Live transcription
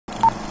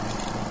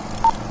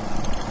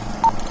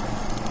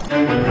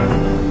شاء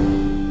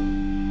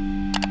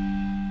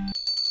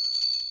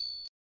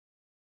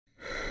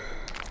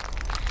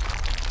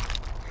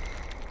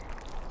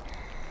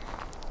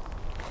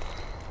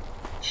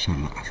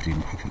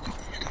ئەفرین حەفەکە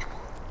قوڵتر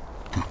بوو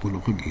تا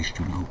قۆڵۆقە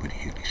گەیشتون ئەو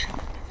بەرهێڵی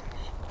شەمە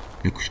نەفەس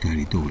لە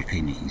کوشتاری دەوڵی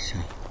عینی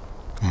ئیسا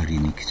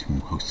ئارینی کچم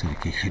و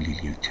هاوسەرەکەی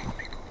خەلیلیان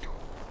چاومی کەوتووە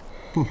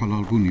بۆ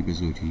هەڵاڵبوونی بە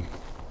زۆری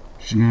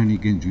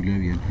ژنانی گەنج و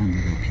لاویان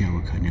هەندەدا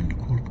پیاوەکانیان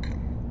لەکۆڵ بکەن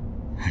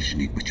هەر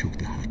ژنێک بە چۆک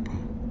دەهات بە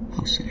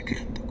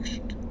هاوسەرەکەیان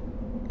دەکوشت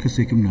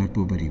کەسێکم نات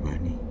بۆ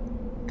بەریبانی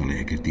دەڵێ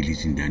ئەگەر دیلی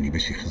زیندانی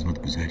بەشی خزمەت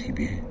گوزاری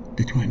بێ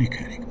دەتوانێت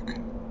کارێک بکە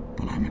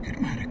بەڵام ئەگەر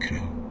مارە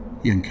کراو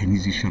یان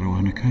کەنیزی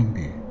شەڕەوانەکان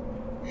بێ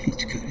هیچ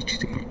کارێکی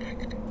تێگەڵ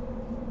ناکرێت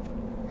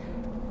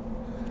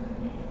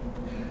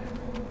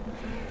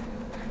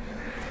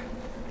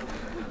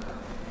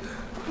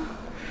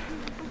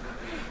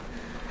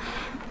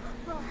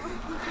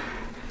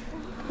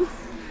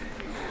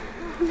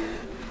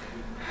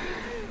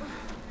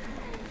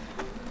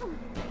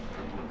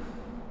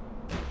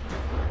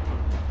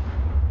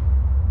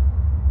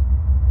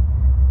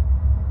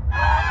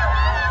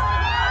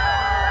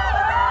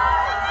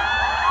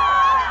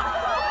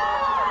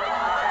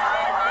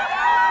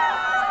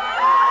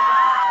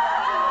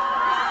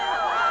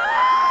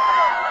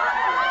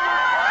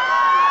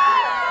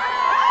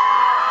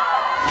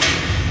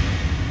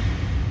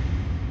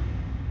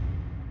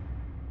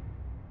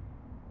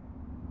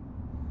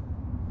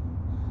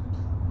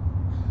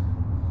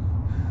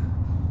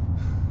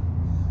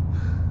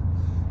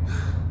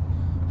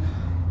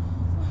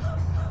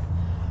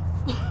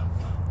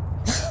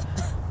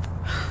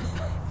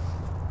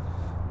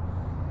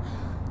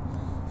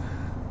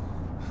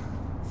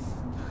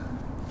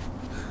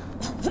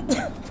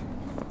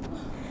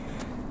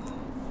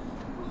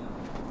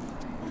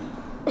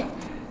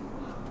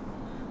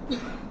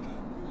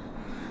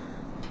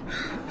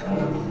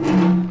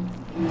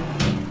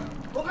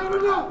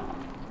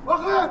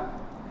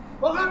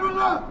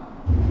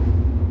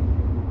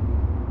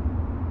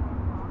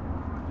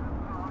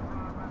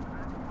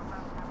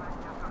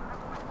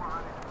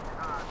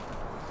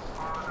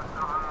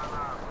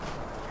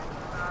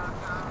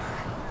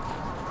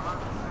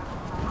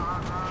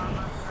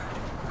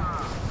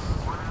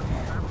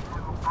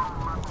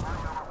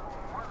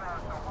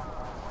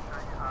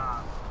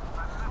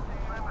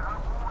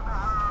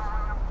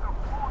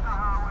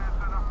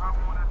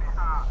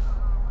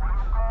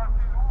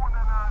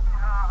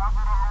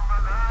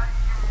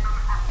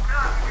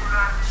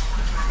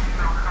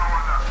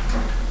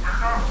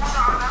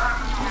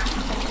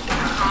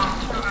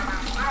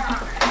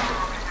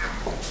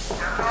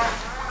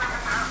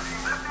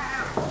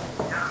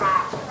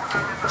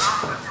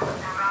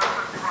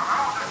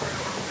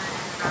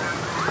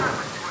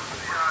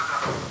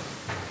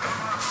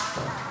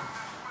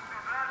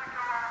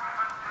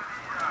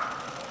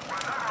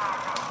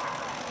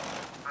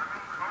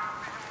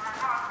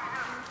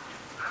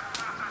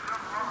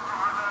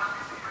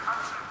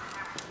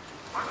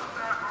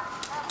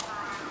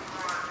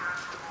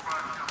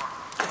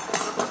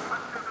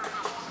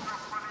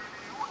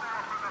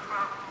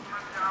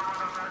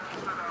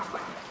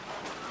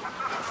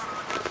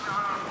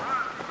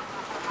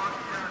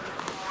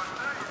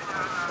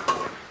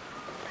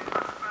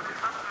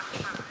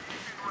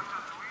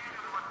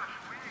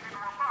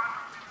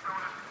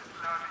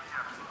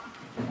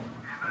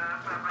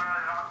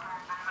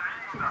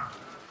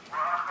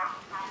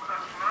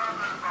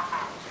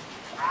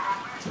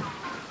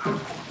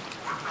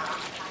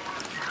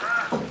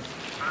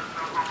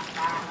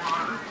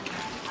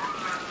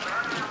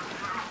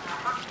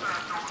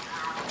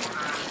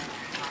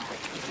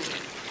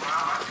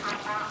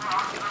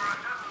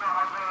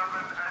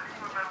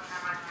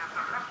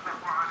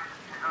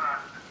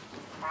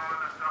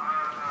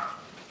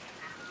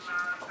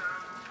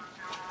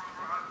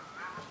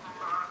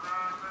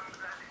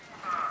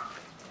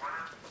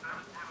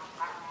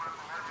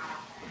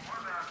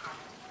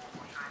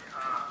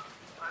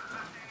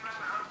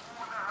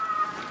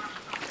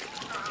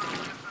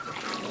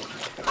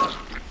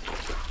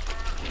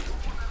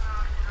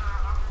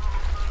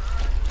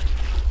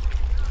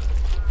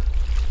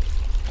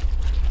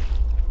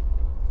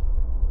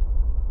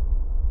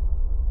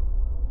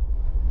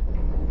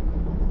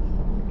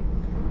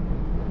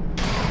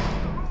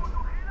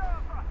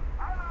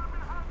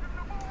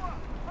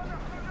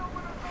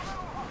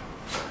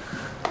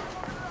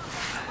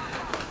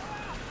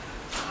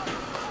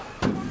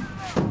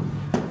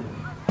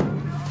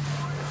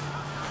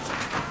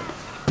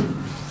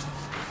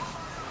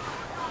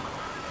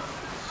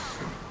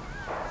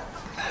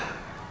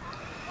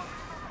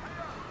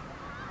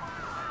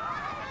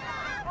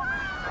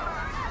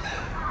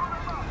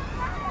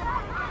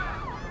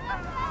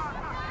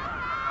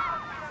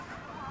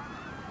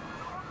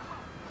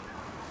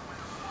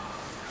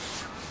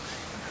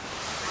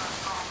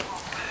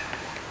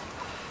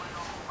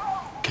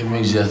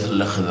کەمێک زیاتر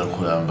لە خەدەر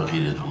خۆیان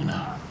بەغیرەت بوونە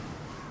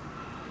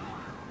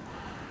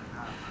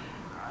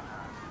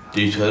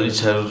دەیتوانی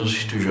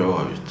چارەنووسی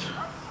توێژەوە بێت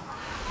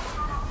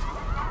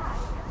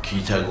کە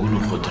تاگون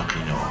و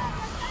خۆتەقینەوە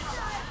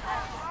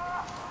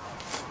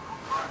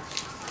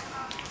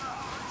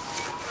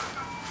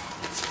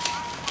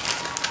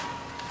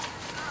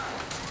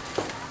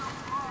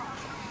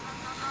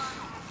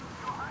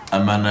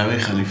معنوی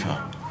خلیفه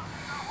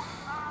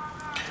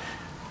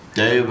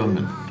دایو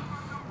بمن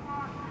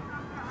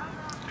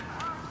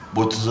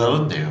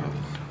بوتزارت دایو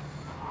بمن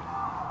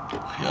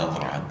خيار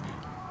راحت بي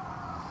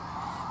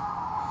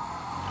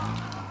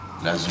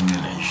لازم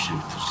نعيش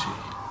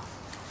بترسيل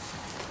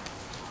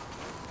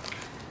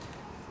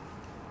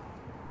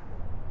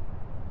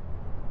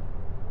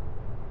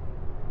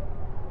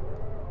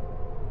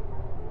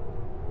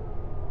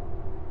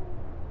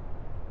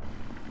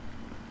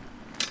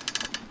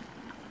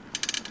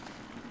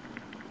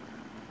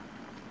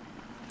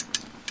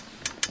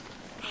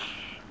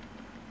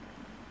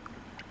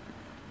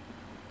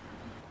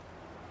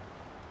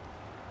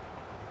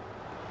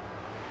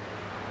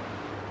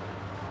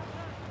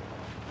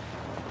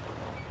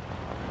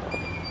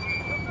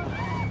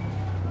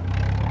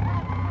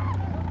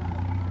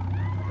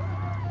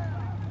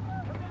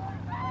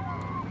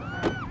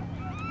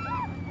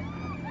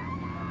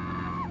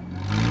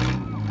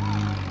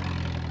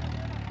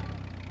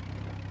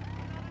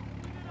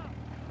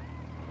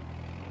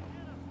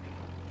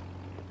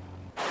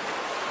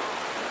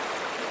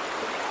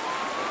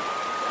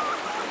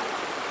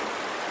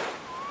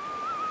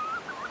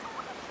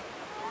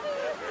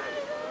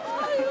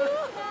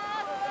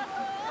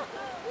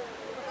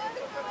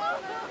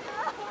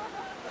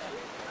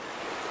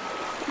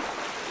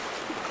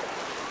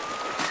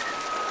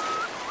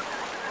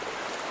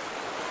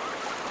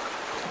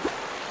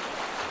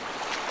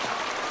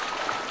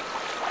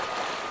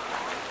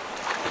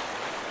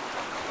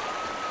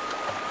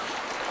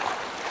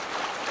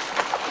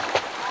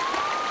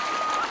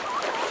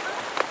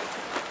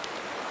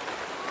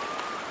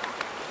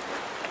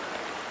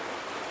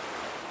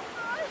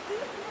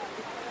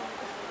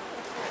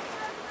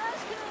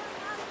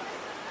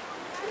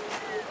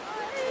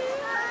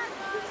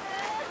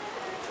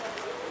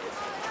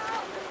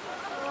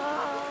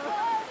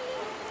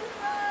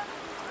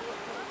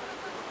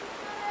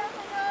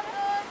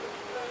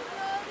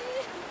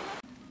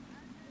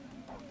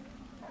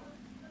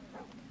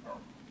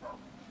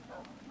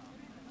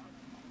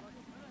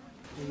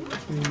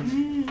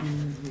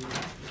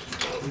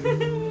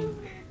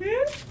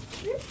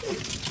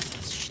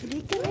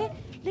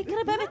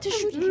ليكري بابا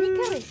تشوي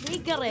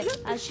ليكري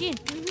عشين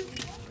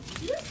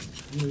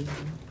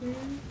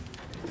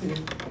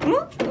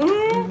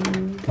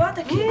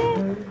بعدك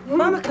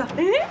مامك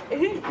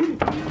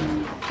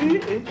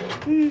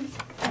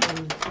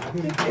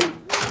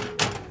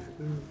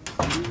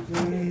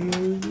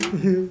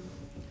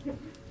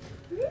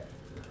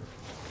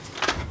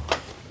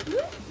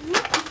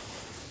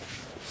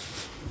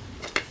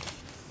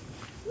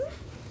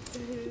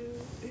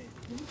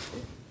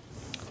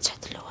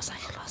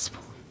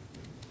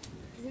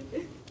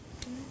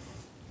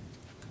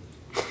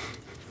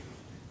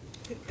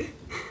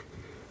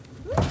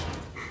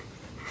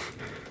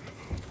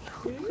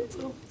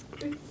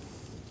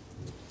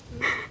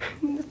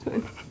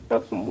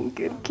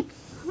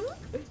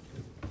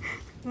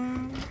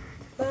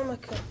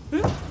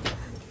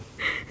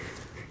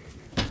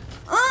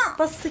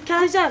بس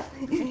كاجر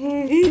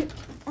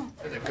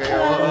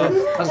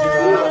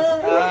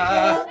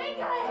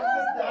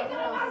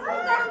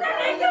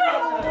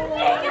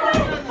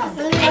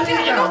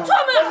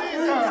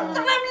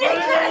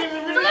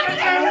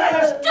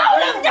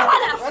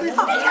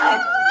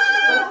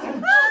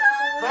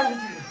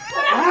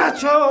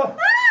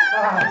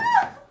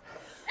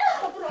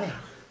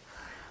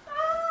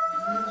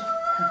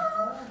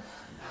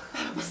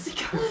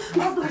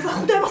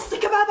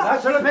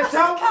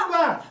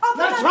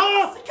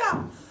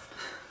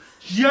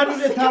جیانو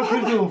نتام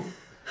کردم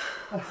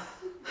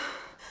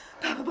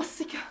بابا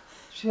بس که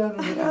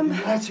جیانو نتام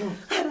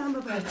حرام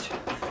بچه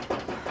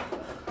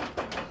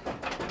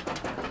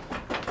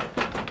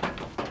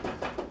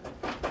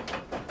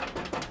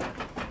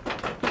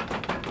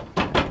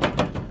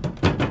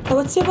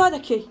ئەوە چێ با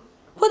دەکەی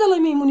خۆ دەڵێ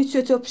مەیمونی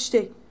چێتەوە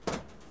پشتەی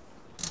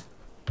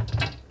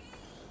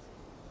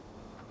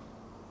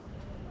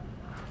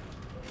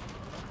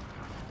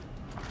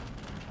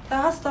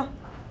هەستە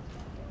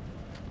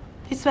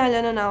هیچمان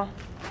لەنە ناوە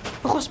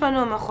بە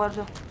خۆشمانەوەمە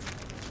خواردەوە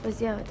بە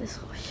زیاوە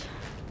دەستخۆش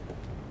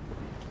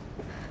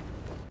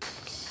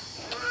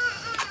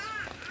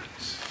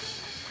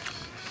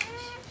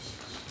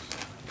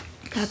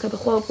کاکە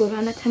بەخوا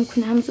گۆرانەت هەم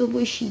کون هەم زۆر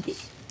بۆی شیدێ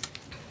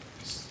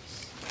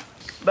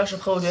باشە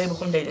بخەوە دوایی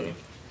بخۆم دەیدەنێ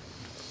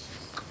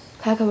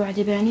کاکە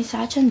وعدە بەیانی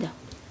ساعت چەندە؟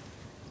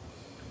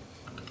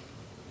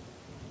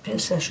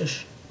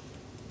 5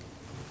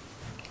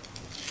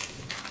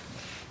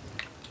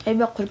 ئەی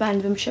بە قوربان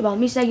بم شە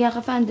باڵمی سەگیان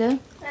خەفاندە؟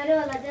 ئەرە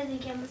وەڵا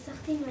دەدێکیان بە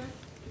سەختیمە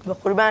بە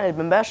قوربانت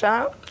بم باشە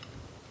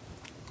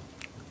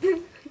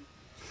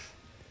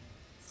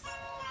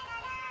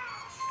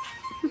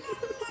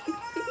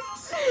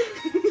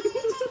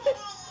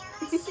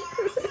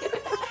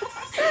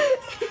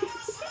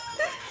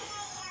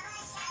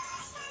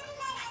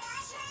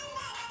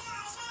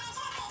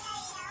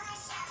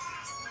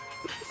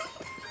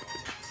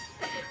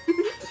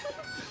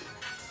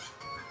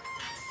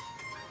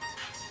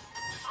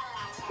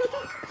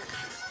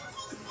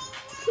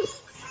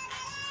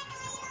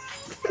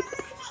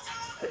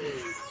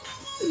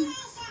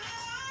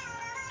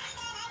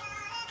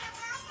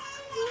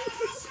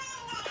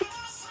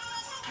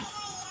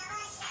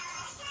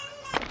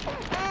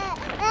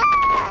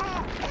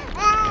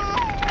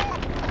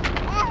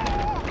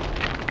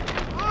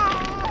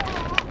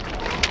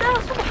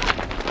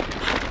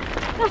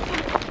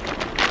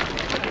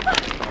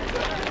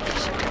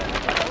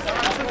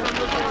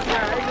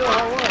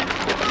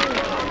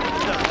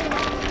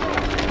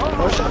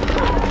باشه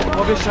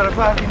ما به شرف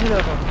عقیمی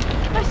دادم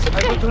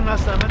اگه تو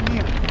نستم من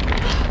نیم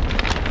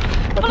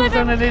و تو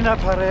زنه لی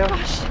نپره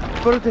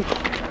برو دیگه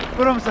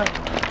برو مزن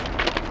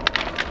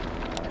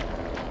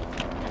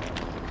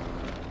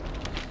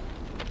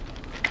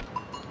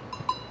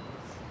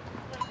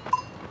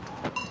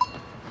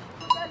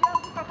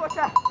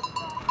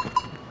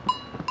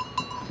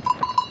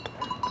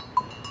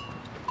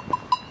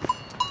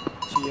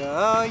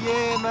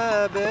چیای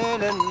ما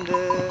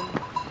بلندن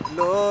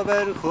لو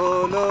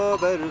برخو لو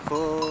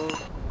برخو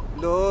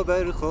لو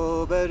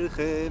برخو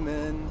برخی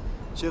من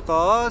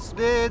شقاس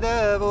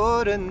بده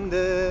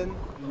ورندن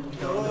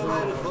لو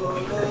برخو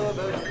لو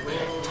برخو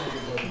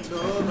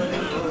لو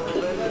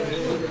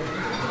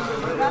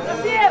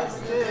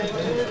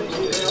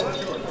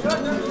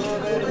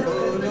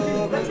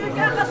برخو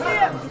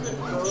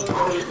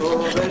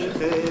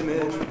برخی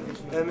من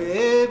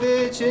امی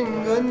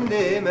بچنگن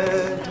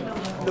دیمن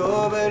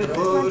لو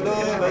برخو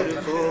لو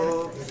برخو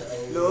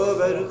لو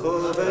برخو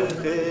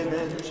برخی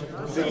من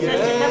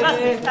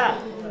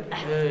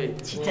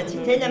چیتا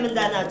چیتا لمن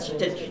دانا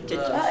چیتا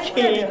چیتا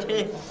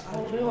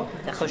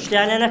خوشتی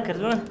علينا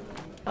كردون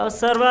او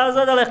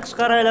سربازة دل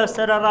قشقرة لو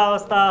سر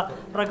راوستا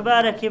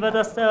رقباركي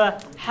بدستوا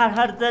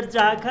هر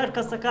درجة هر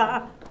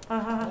كسكا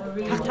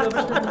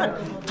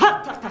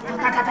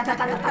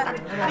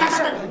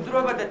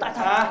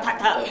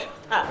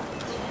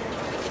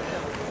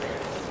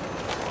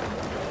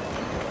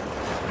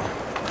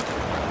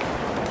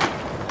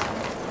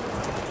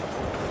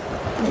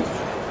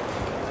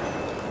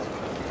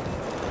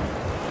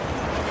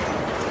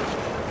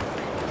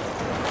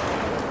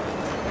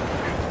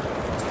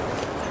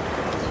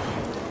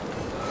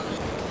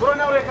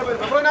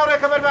برو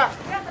نوريك بالبا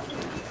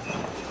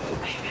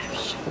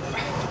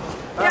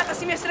يا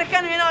قسيم يسرك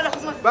كانوا هنا ولا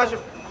خصمك باشا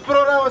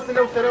برو راوس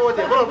لو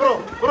سراودي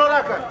برو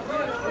راكا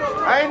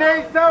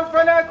عيني سوف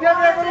لا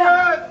تبرق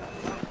الواد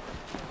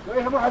لو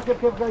يهمو حسب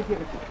كيف قال كيف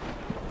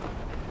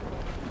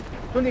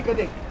تونيكا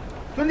ديك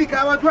تونيكا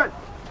اواتوان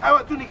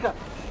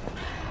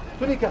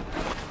تونيكا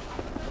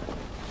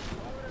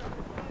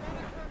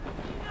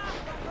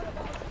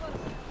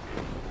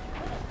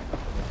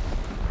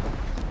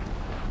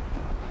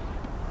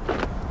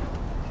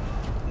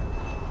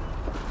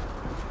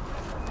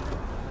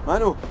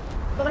مانو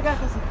بلغا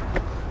قسيم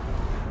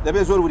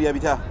دەبێ زۆر وریا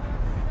بیتا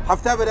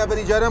هەفتا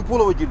بەرابەری جاران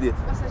پوڵەوە گیردێت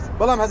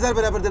بەڵام هەزار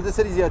بەرابەر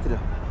دەردەسەری زیاترە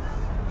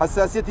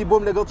حساسیەتی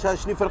بۆم لەگەڵ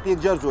چاشنی فەرقی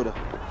یەکجار زۆرە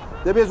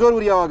دەبێ زۆر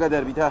وریا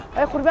ئاگادار بیتا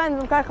ئەی قوربان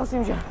بم کار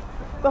قسیم جان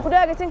بەخدا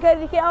ئەگەر چەند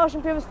کارێکی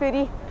ئاواشم پێ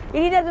بسپێری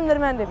ئیدی دەردم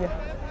دەرمان دەبێت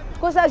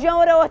کۆسا ژیان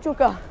وەرەوە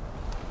چووکە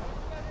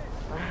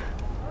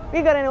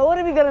بیگەڕێنەوە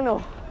وەرە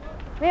بیگەڕێنەوە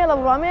مێڵە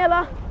بڕوا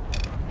مێڵە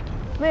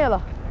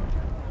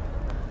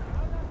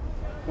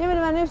ئێمە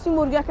لەمانەوێ بچین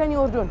بۆ ورگاکانی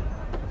ئۆردون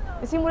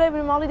بچین بۆلای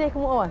بنەماڵی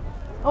دایکم و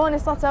ئەوان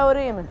ئێستا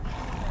چاوەڕێی من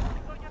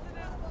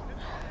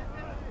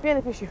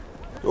بێنە پێشی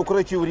تۆ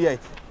کوڕێکی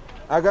وریایت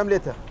ئاگام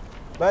لێتە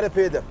بارە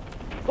پێدە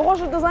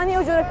بەخۆشت دەزانی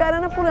ئەو جۆرە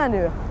کارانە پوڵیان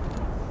دەوێت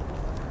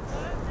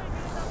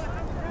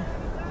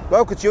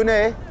باوکت چیو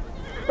نایە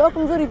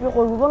باوکم زۆری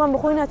پێخۆش بوو بەڵام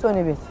بەخۆی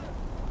ناتوانێت بێت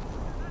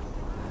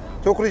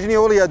تۆ کوڕژنی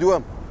هەوڵی یا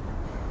دووەم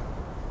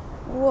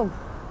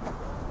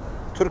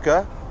تورکە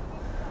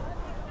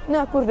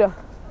نا کوردە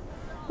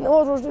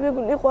ئەوە ڕۆژ دەبێ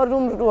گوندەی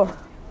خواردوو مردووە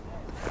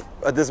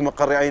ئەدەزمە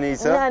قەڕی عینە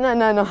ئیسا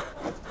نا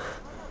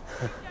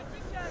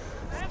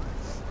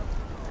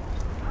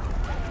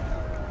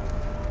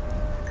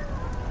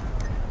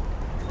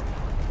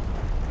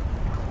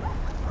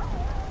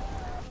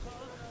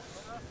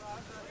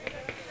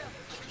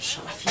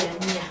شرفيا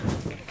نية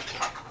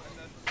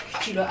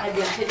كيلو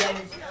عادي خدام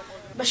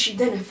بشي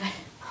دنفر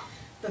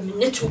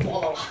بمنته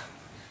والله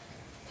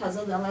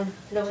هذا ضلال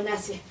لو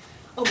ناسي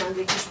او ما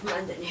عندك مش ما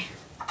عندني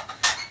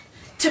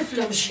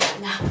طفلة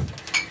مشيانة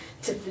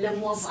طفلة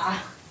موضعة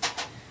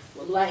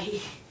والله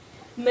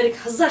مرك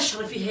هزار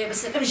شرفي هي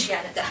بس انا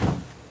مشيانة ده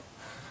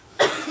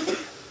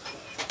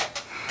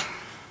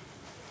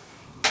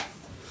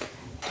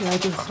لا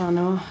دو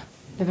خرانو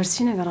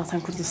لبرسينا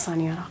قراتان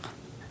كردستان عراق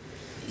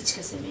هیچ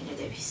کسی می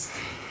ندویست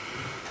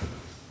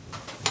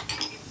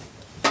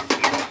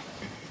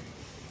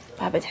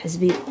بابت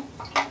حزبي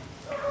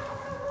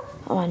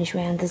اواني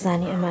شوي عند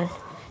زاني امان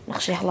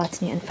نقشي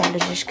هڵاتنی ئەنفال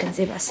لە ژێش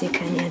کەنجێ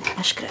باسیەکانیان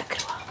ئاشکرا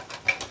کردووە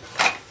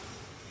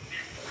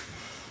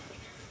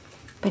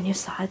بە نێو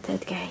سەعات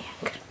دادگاییان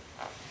کرد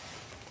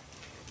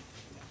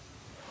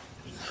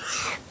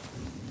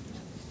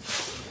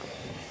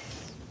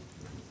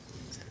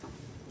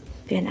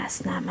بێ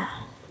ناسنامە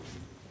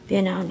بێ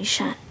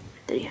ناونیشان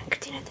دەریان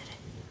کردینە دەرێ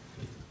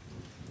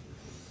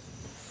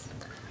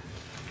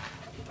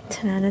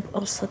تەنانەت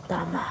ئەو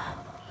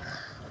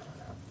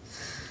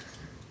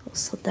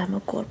سەدامە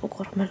گۆڕ بە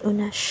گۆڕ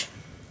مەلعونەش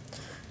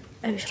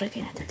ئەویش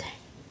ڕێگەی نەدەدەین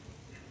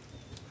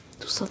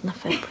 200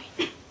 نەفەر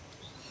بووین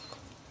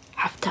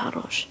 7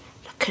 ڕۆژ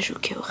لە کەژ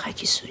و کێو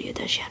خاکی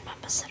سووریەدا ژیانمان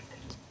بەسەر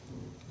برد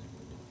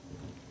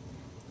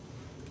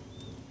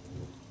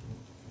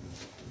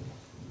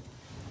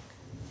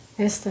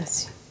استاذ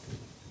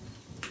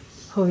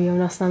هویە و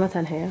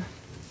ناسنامەتان هەیە؟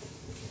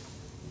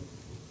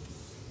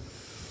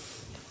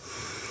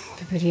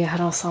 ببریە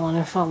هەرا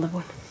ساڵانە فاڵ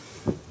دەبوون.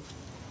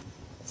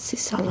 30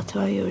 ساڵە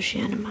تەواویەوە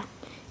ژیانمان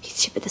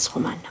هیچی بەدەست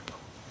خۆمان نەبوو.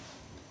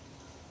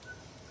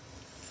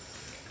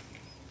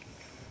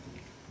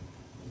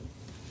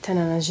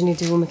 تەنانە ژنی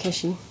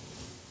دووەمەکەشی؟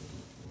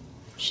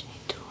 ژنی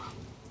دووە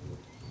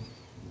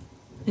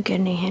ئەگەر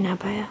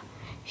نەیهێنابایە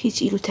هیچ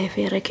ئیل و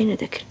تایفەی ڕێگەی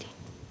نەدەکردی.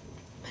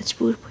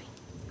 مەجبور بووین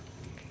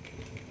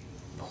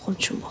بۆ خۆم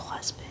چوون بۆ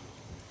خواست بێ.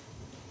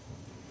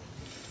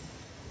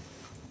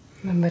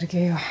 من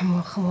بەرگەی و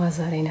هەموو خەم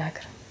وازارەی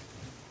ناکرم.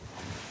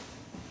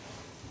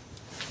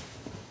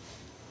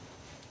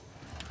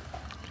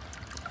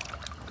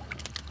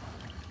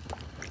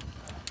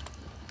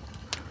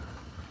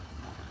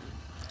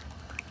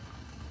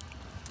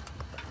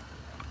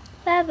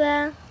 بابا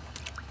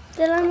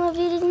دڵم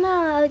بیرت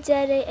ماوە ئەو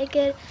جارەی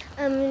ئەگەر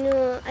ئەمن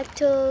و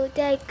ئەتۆ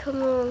دایکم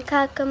و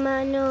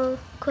کاکەمانە و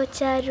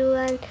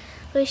کۆچاروان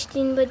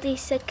ڕۆشتین بۆ دەی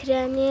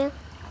سەکرانێ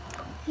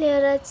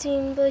لێرە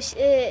چوین بۆ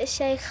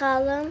شای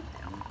خاڵم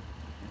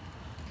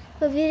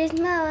بۆ بیرت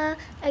ماوە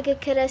ئەگەر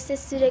کەراستە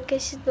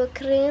سوورەکەشت بۆ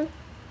کڕیم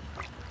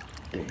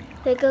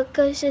لەگەڵ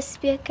کەوشە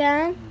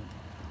سپیەکان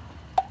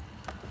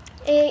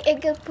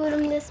ئەگەر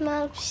پورم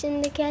دەسماڵ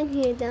پیشەندەکان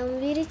هێدام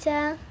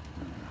بیرتە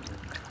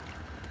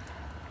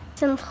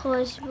تم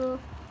خۆش بوو.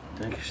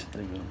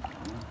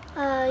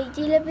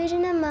 ئایدی لە بیر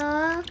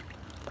نەماوە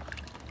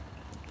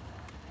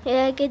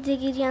ئەگە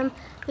دیگریام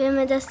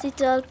بێمە دەستی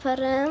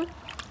تۆڵپەڕم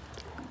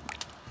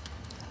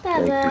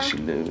بابا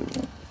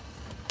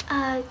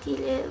ئایدی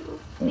لێ بوو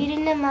بیر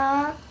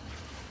نەماوە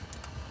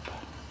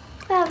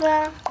بابا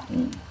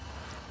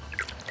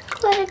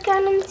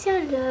کۆرەکانم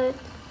چۆن لێت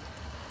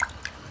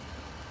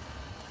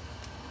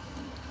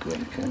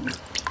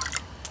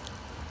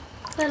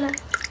بەڵێ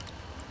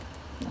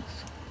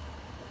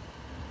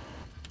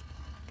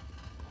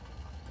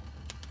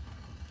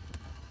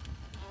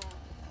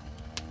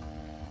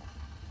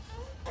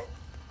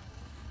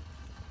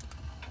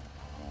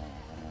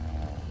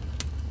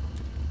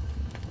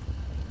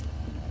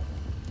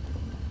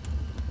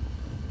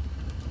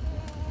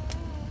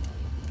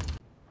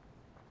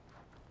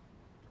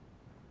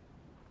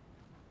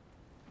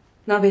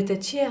ناوێتە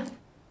چییە؟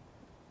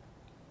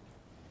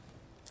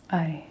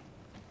 ئاری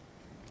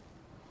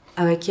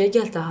ئەوە کێ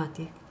گەلتە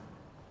هاتی؟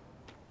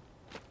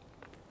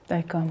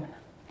 دایکا منە.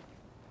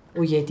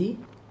 و یەدی؟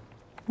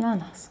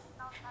 ناناس.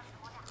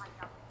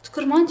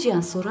 تکرمان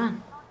جیان سۆران؟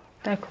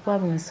 دایک و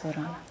بابی من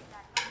سۆرانە.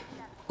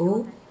 و؟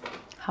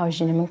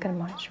 هاوژینە من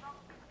کرمانج.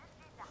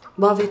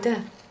 باوێتە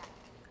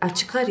ئەو چ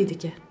کاری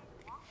دکە؟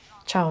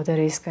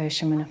 چاودەرە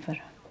ئیسکایشە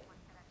منەفەرە.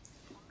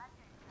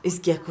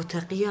 ئیزگیەک و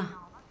تەقیە؟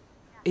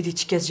 ئیدی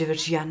چ کەس جەبەر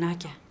ژیان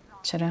ناکە؟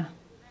 چرا؟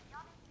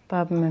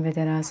 بابمە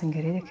بێدە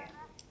رازنگەری دەکە.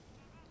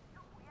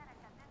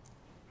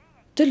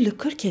 دل لە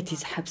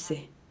کورکێتیز حەبسێ؟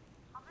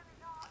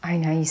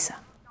 ئاینا ئیسا.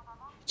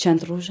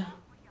 چەند ڕۆژە؟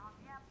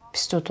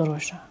 22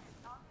 ڕۆژە.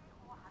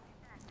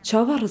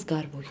 چاوا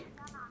ڕزگار بووی؟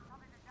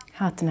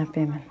 هاتنە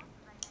پێ من.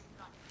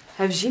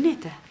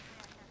 هەڤژینێتە؟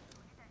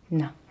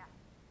 نا.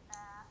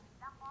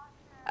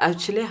 ئەو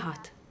چ لێ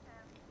هات؟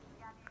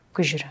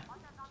 کوژرە.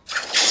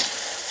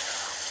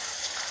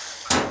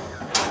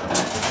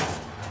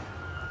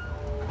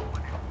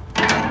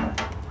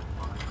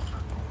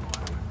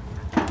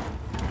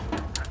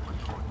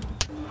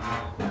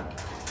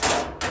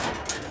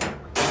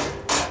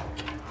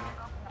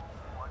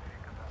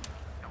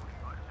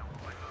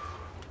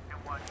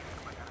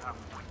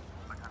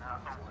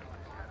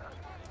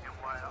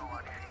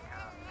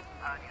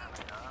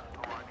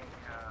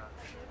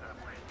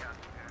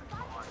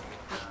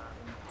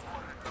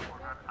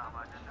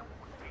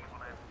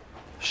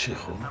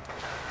 شيخو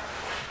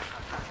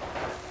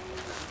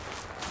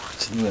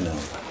تنوينا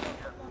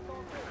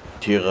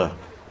تيغا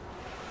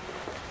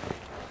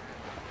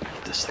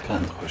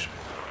دستكان خوش بي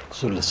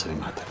زول لسري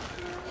معتك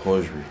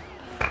خوش بي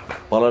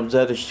بەڵام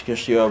جارێک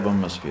تکەشتیوا بەم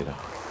مەسپیرە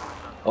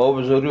ئەو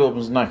بە زۆری ئەو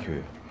بنز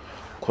ناکەوێ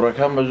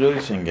کوڕەکان بە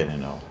زۆری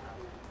سنگەنێنەوە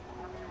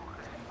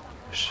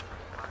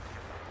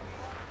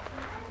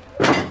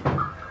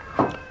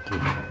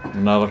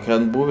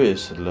مناڵەکان بۆ بێ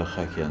ئێستر لە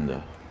خاکیاندا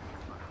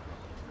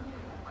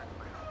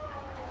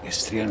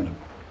ئێستریان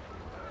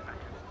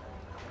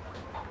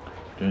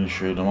دوێنێ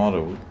شوێ لە ماڵە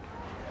بوو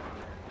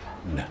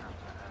نه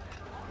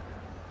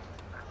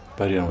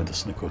بەریانەوە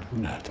دەست نەکەوت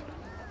بوو نهاتن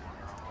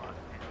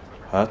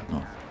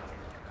هاتنەوە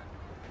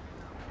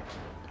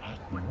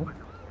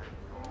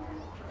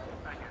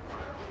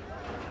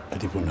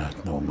ئەدی بۆ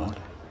نهاتنەوە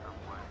ماڵێ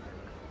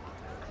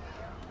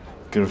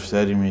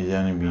گرفتاری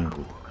مەیدانی بین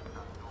بوو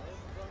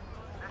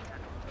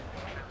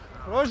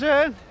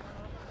ڕۆژێن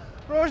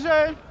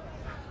ڕۆژێن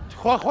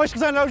خوا خۆش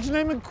بزان لەو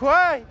ژنەی من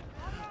کوای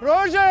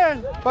ڕۆژێن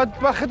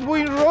بەدبەخت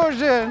بووین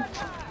ڕۆژێن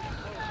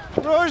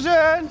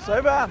ڕۆژێن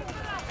سەیبان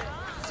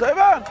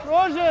سەیبان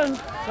ڕۆژێن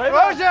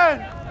ڕۆژێن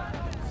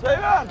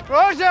سەیبان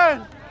ڕۆژێن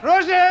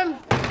ڕۆژێن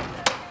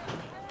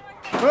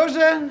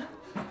ڕۆژێن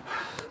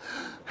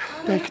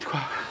دایکت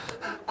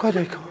کوا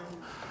دایکەوە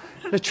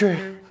لەکوێ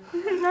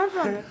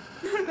نفهم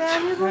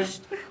بهمی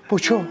گوشت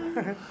بچو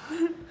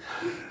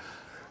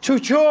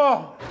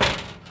چوچو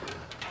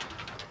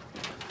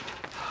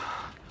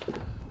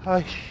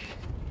ای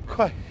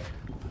کوای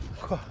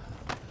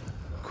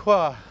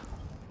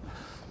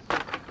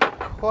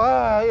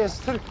کوای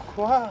استر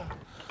کوای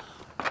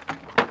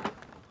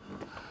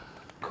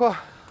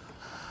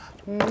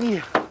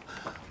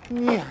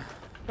نیه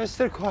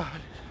استر کوای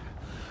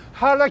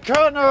حالا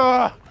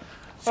کنو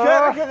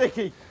سکر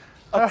کدکی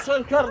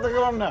اتصال کرده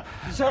گرانه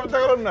حساب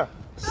دگرانه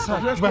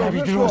سک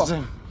بهمی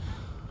دروزم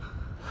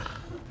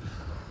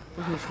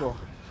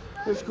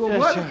اسکو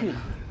وقتی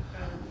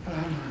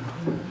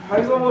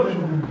هاي زمرش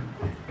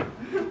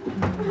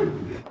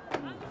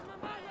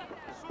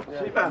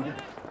سيبان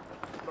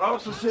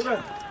راوس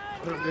سيبان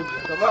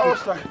راوس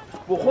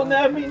بخون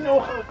امين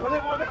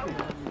وخلي ولكن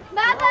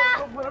بابا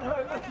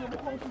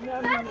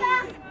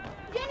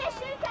جينا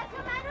الشركة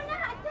كمان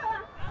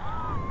ونهتوا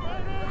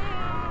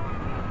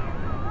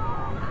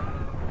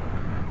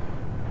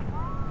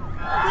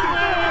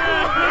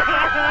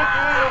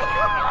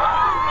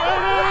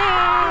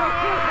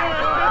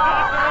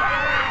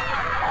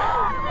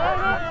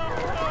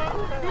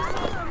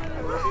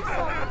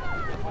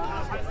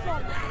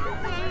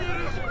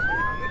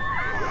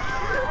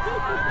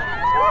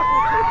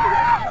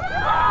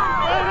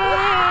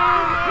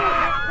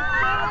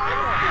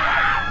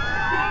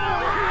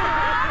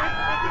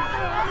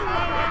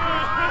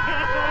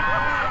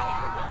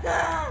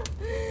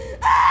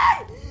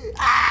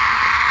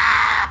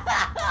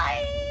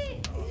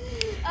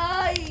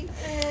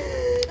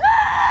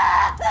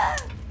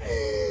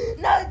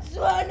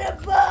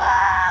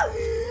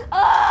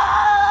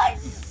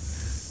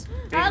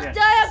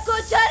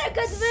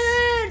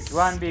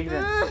وان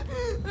بيقدر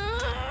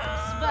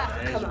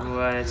ايش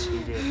بوايا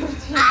تشيلي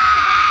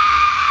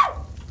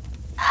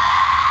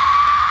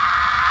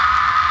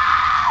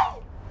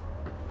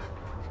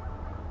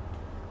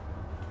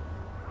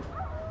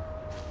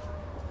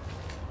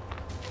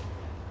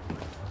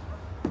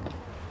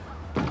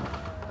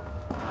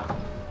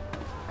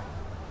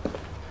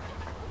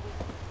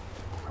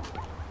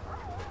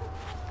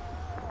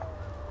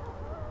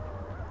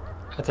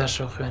حتى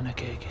شو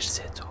خوانك هيك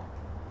سيتو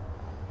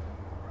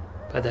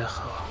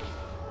بەداخەوە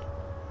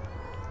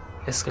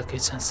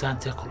ئێسکەکەی چەند سان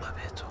تێکوڵە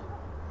بێتەوە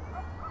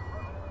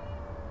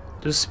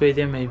دوو سبەی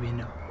دێمەی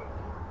بینم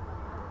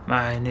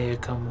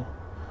ماعاینەیەکەم و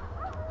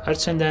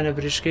هەرچەندانە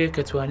بریشکەیە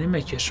کە توانیم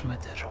مەکێشمە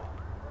دەرەوە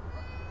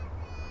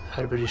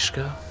هەر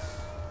بریشکە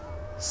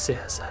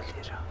 3000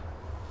 لیرە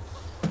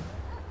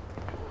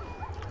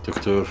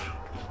دکتۆر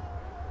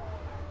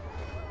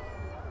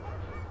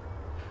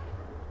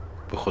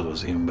بە خۆت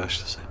وەزعیم باش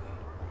دەزانی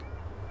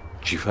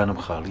جیفانم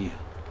خاڵیە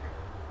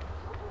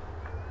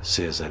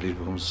 3000 لیر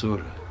بۆم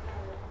زۆرە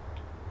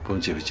بۆم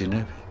جێبەجێ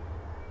نابێ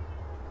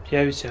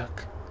پیاوی چاک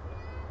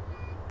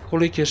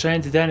پوڵی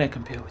کێشانی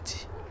ددانێکم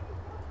پێوتی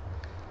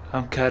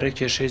ئەم کارە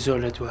کێشەی زۆر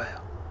لە دوایە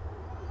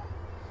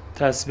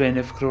تا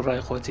سبێنێ فکر و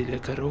ڕای خۆتی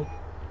لێکەرە و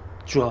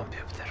جوان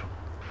پێ بدەرە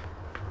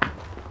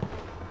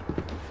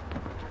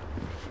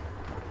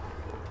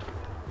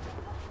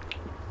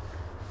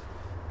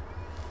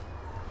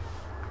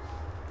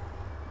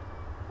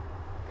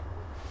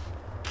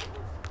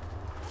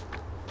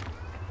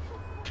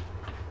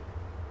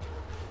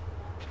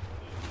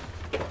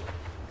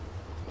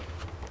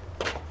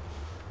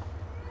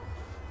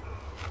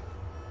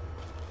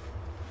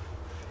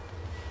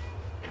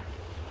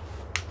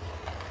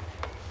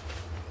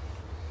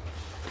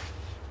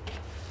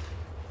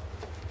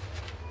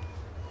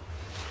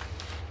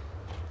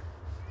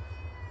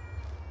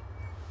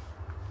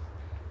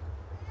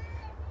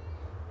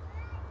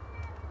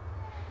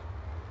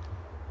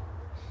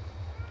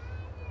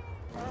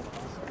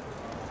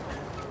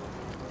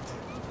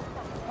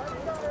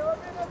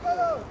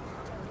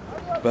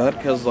بە هەر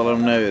کەس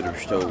دەڵێم ناوێت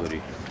شتەوە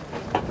بری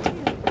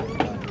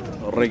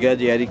ڕێگا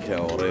دیاری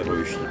کراوە ڕێ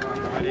ڕۆیشتن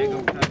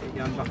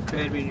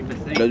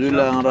لە دوو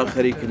لایەنڕا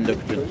خەریکن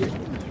دەکوتن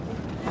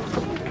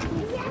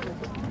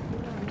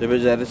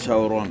دەبێت جارێت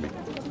چاوەڕوان بین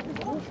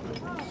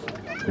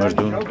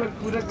مردوون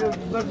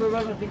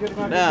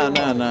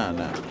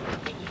نا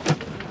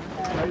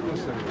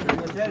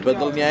بە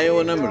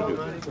دڵنیاییەوە نەمردوو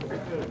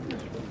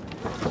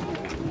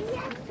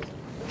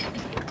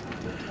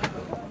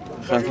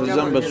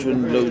خاترجان بە چوون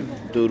لەو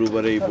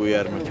دەوروبەرەی بۆ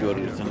یارمەتی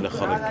وەرگرتن لە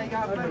خەڵک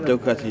لەو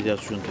کاتیدا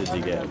چوونتە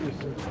جێگایە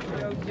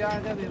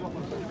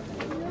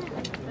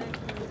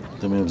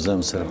دەمێ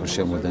بزانم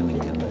سەرخۆشیە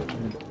مۆدەنینگەن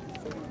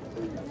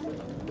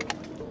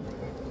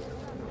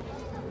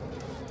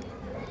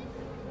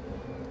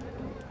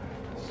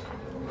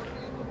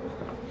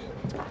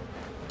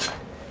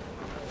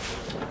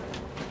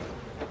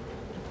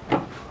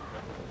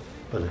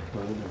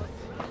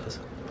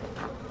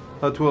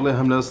هاتووەڵێ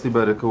هەم لە ئەستی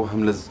بارەکە و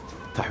هەم لە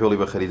تەحویڵی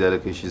بە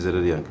خەریدارەکەیشی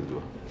زەرەریان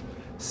کردووە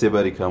 3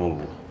 باری کامل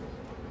بوو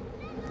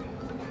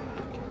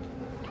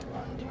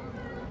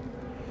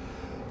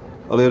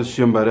ئەڵێ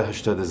شوێن بارە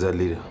 800,000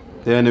 لیرە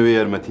دەیانەوێ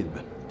یارمەتیت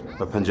بن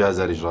بە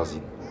 50,000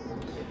 ڕازین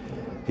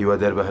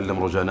هیوادار بە هەر لەم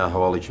ڕۆژانە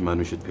هەواڵێکی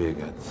مانوشت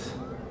پێگات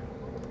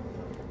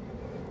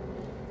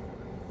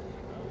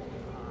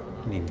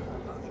نیم.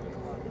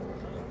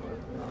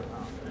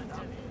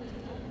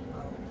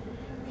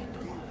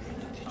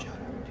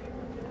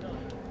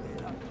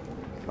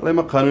 حالا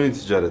ما قانونی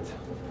تجارت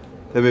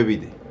تبي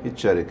بيدي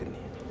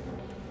يتشاركني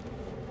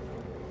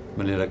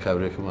من اللي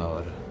كابريك ما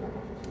ورا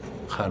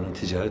قانون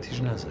تجارتي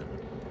جنازة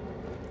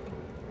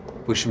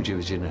وش مجيب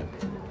جنابي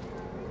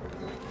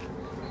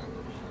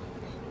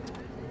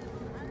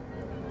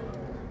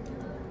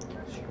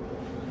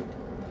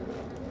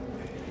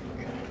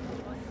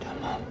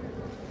تمام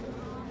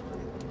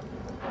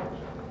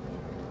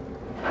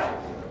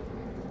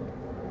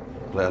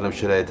الله يعلم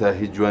شرايتها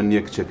هي جوان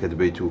يك تشكد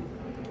بيتو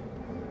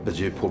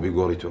بجيب بو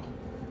بيقوريتو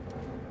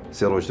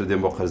سير واش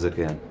تردين بو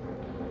قرزكيان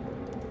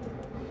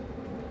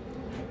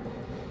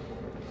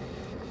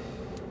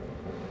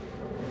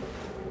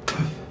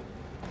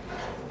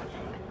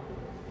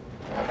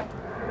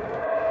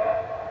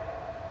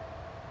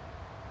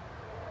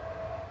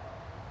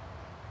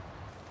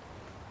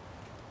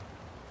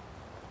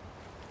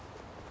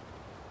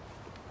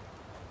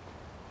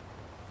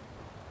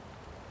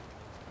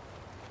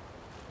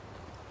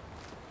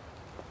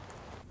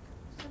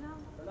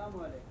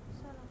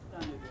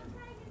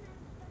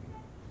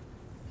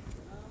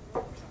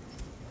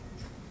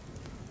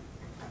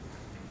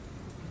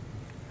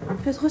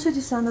پێت خۆشە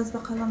دیسان دەست بە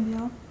قەڵەم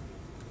بیا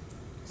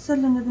سەر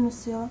لە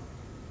نەبنووسیەوە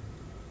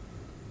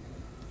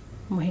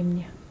مهم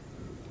نییە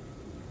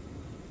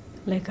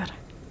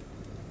لێگەڕێ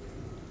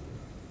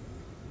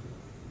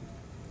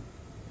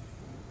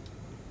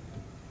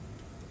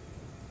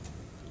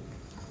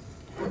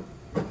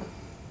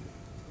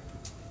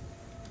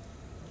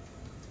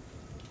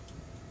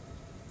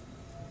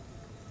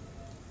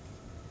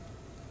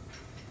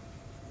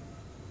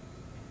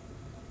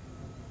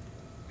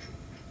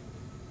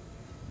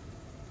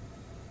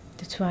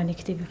دەتوانی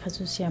کتێبی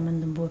خەسووسیا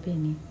مندم بۆ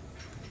بێنی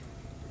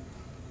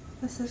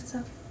بەسەر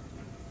چاو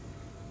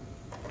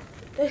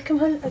یەکەم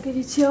هەل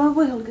ئەگەری چیەوە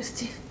بۆی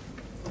هەڵگرتی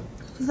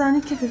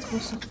زانی کێ پێت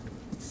خۆشە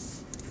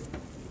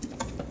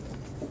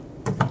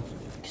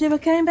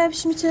کتێبەکانی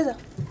بابشمی چێدا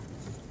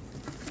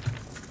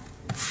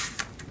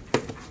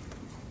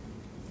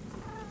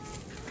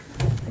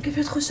ئەگە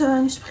پێت خۆشە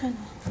ئەوانیش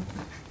بخێنەوە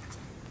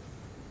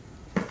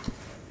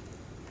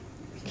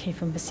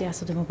کەیفم بە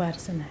سیاسەت و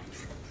مبارزە نایە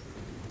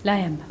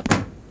لایەن بە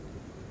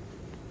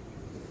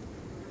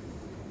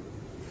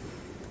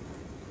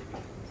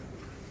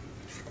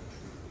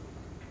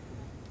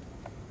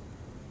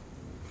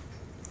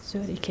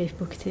زۆری کەیف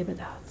بۆ کتێبە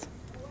داهات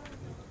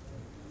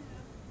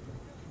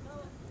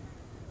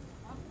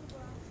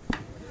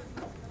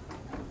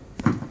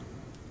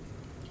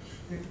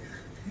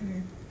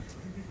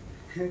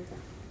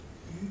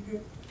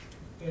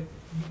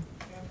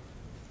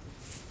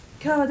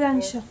کاوە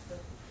دانیشە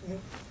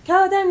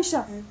کاوە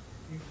دانیشە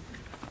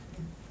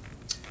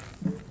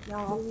یا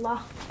الله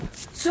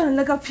چۆن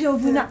لەگەڵ پێوە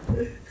بوونا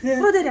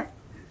بڕۆ دەرە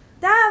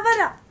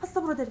داوەرە هەستە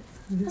بڕۆ دەرە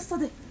هەستە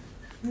دەر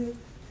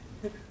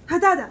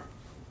هەدادا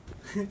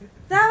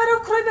داوەرە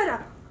و کڕۆی بەرە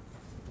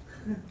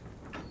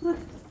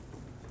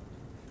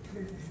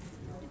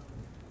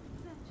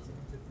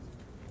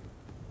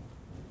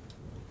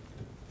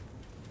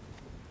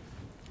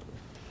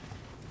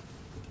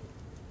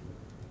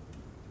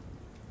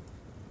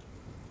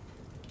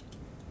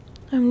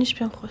ئەمنیش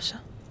پێم خۆشە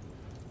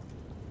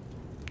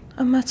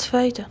ئەمە چ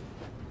فایدە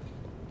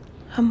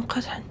هەموو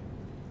قەت هەن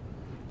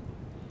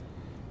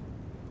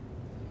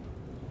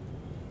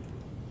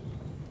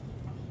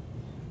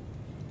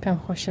پێم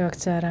خۆشە وەک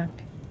جاران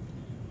پێ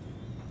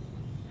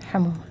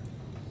هەموومە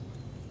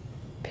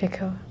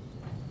پێکەوە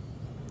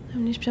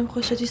ئەمنیش پێم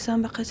خۆشە دیسان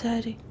بە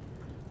قەتاری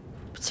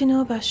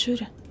بچینەوە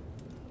باشوورە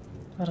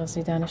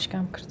ڕزی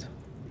دانشکام کردو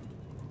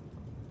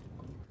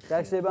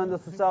کاک سەیبان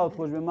دەست و چاوت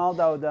خۆش بێ ماڵ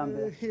داودام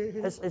بێ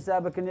حس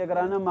حیسابەکە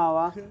نێگرانە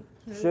ماوە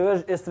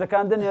شێوەش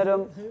ئێسترەکان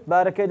دەنێرم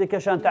بارەکەی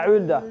دەکێشان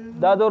تەعویلدا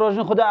دادە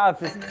ڕۆژن خدا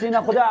حافیز بچینە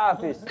خدا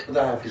حافیز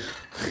خدا حافیز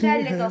خیال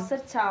لەگەڵ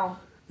سەر چاوم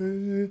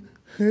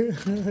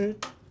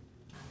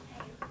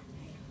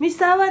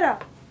میساوەرە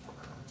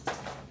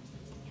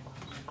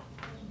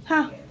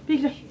ها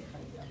بیگرە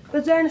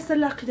بەجایانە سەر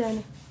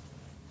لاقیدانێ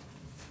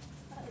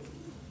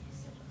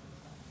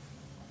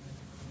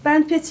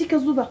بان پێچی کە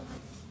زوو بە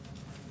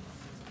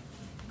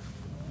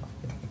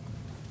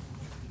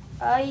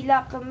ئای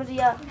لاقم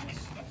مریا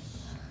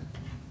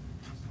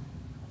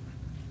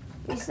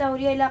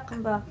میساوریای لاقم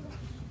بە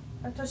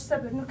ئەتۆش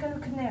سەبر نوکە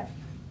نوکردنەیە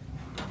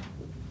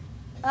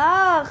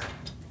ئاخ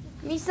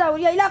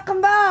میساوریای لاقم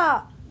بە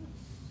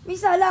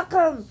میسا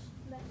لاقم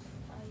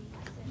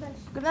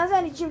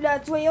نازانی چیم لە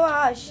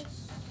تۆیەوەش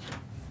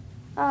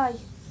ئای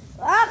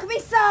ئاخ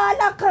میسا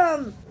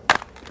لاقم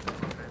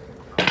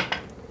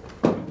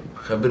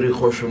خەبری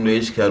خۆشم لە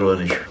هیچ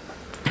کاروانیش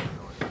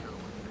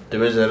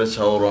دەبێت زارە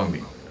چاوەڕوان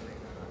بین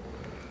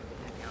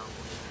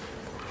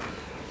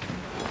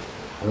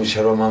هەموو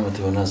شەڕۆ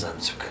مامەتەوە نازانم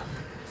چ بکەم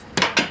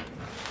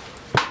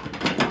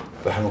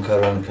بە هەموو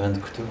کاروانەکان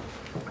کردو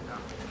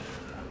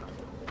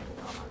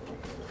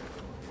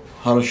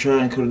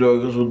هەڕەشیان کردەوە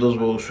گەز و دەست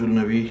بە ئوسول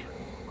نەبی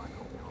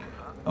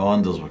ئەوان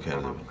دەست بەکار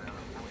دەبن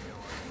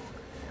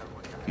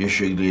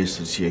یەشێک لە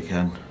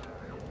ئێسترسیەکان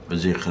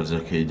بەجێ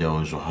خەرجەکەی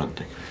داوە زۆحات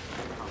دەکرێت.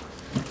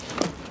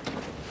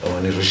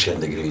 ئەوانەی ڕشیان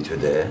دەگرێت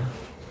تۆدایە؟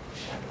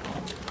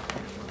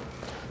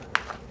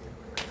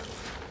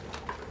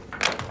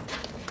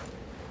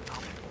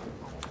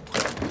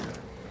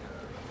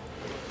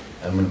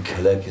 ئەمن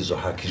کەلاکی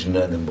زۆحاکیش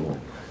نادەم بۆ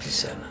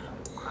پیسانە.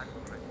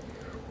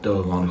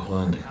 دەوەمانی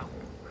خۆیان دەکەم.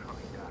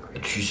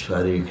 تویش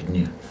پارەیەکت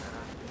نییە.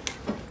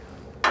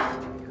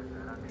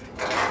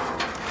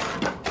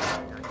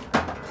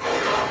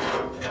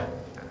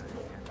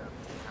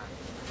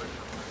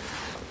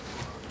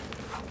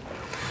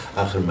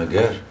 آخر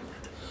مەگەر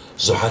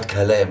زۆحات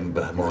کالایم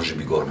بە هەموو ڕۆژی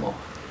بیگۆڕمەوە.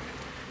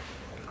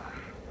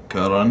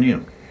 کاران نییە.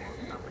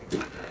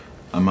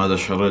 ئەما لە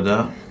شەڕێدا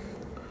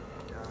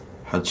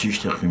هەرچی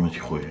شتە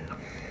قیمەتی خۆیە.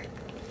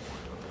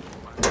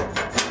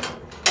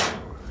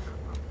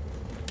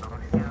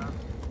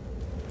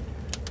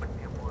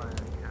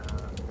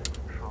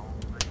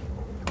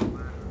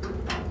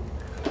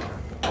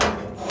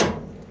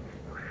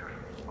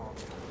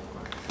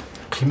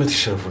 قیمەتی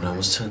شەرف و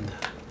ناموس چەندە؟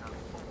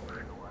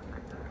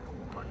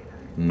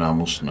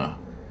 ناموس نا.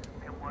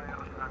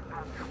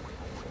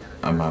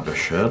 ئەما بە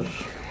شەر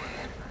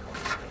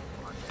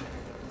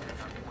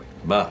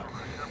با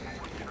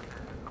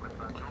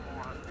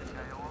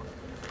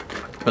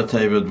بە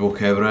تایبەت بۆ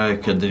کابرایە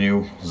کە دنی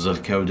و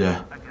زەرکەودا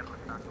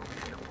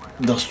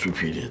دەست و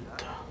پیرێت.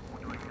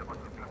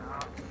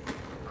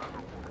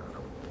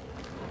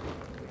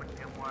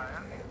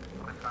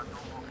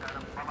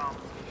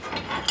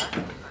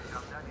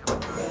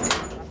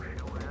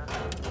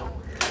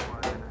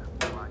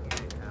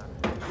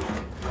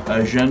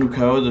 ئاژیان و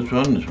کاوە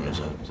دەتوانن نتوانێت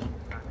زار بدەن.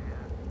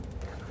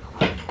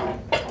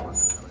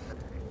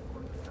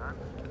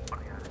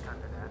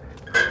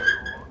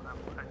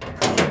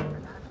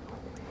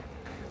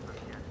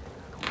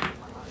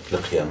 لە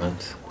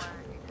قیامەت؟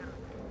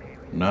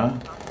 نا،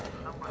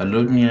 هەر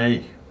لەو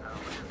دنیایی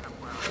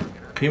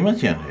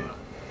قیمەتیان هەیە.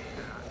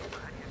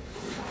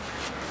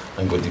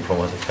 ئەنگۆ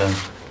دیپلۆماتەکان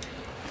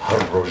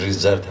هەر ڕۆژی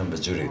زارتان بە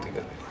جوورێک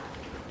دەگەڕێت.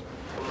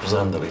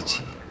 بزان دەڵێ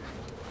چی؟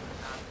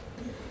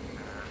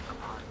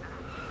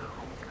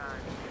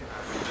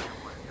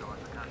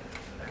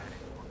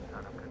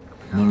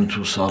 من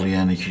تو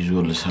ساڵیانێکی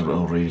زۆر لەسەر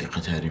ئەو ڕێی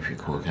قەتاری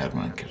پێکەوە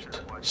کارمان کرد.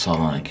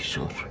 ساڵانێکی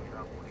زۆر.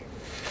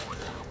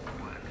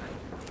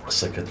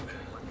 قسەکەت بکە.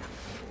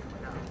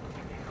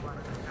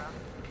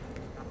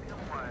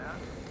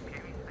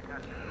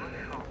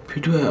 پێ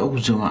دوایە ئەو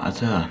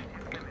جەماعەتە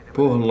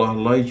بۆ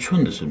هەڵڵاهڵای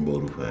چۆن دەچن بۆ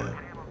ئەوروپایە؟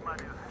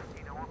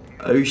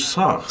 ئەویش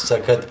ساغ.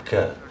 قسەکەت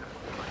بکە.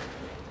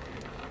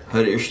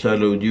 هەر ئێشتا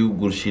لەودی و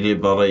گورسیلێ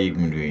باڵای 1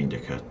 ملیۆن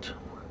دەکات.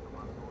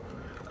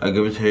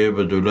 ئەگەبت هەیە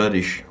بە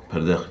دۆلاریش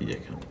پەرداختی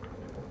دەکەن.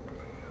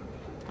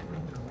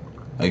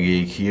 ئەگە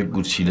یەکی 1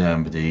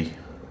 گورسیلەیان بدەی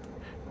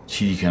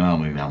چی دیکە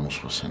ناڵی ناموس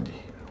بەسەندی.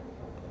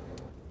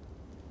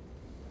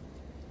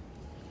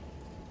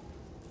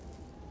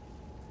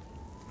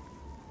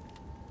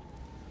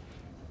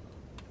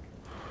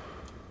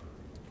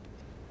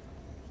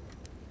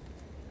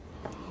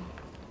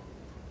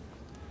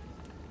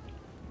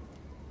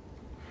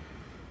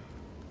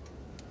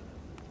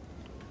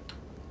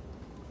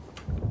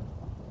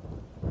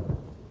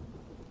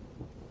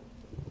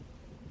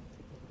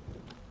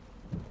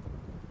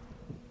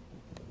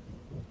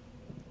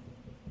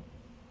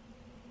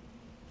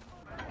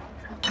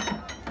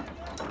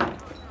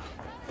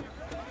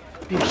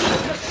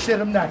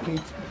 شرم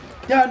نکەیت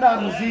یا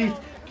نانوزیت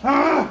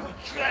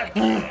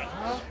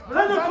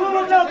لەنە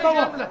کۆڵم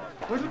ناتەوە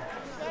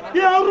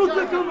یا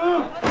ڕوتەکەم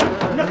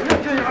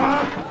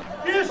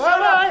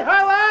هەڵای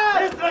هەڵای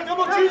ئێستاکە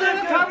بۆ چی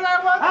دەکەم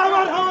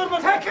هاوار هاوار بە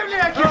تەکەم لێ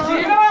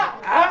کردی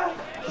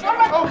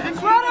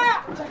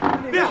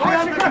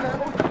بێحیانەکە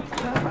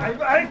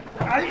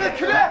ئای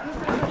بەکرێ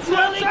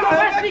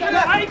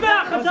ئای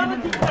باخە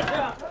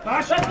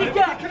باشە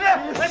دیکە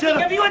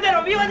بیوە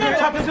دەرەوە بیوە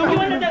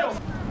دەرەوە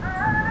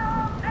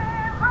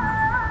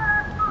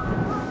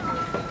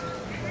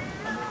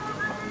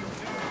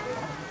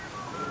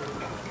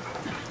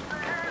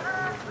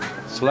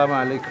السلام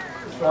عليكم.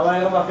 السلام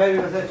عليكم بخير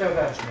مساء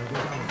الخير.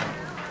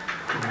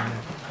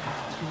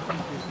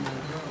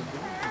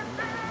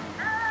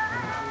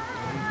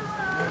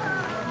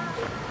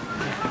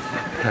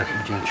 كاكي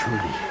جان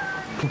شوني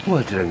بو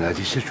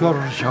درنگادي سچوار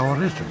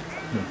شاورتم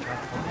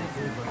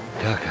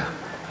كاكا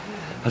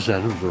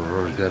ازانو زور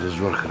روزگار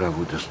زور خراب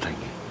و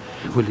دستنگي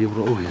واللي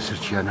يمرؤوه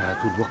يسرچيانا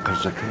هاتو الوقر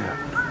زكايا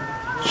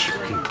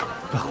شبكي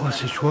بخوا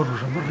سچوار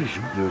روزا مريش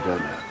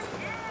بدودانا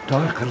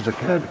تاوي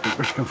زكايا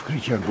باش كنفكري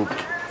كان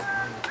بوكي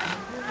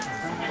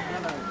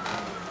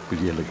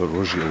قولي لك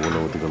الروجي أولا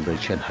ودقل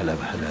دايشان حلاب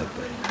حلاب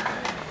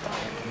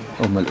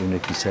أما الأونا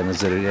كيسانا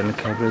زريانا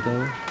كابرا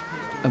داوا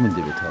أمن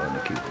دي بتاوانا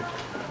كيبا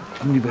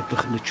أمني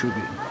بدخلنا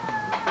تشوبين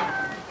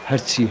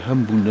هرتسي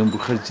هم بوندن بو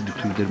خرجي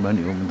دكتور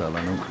درماني ومن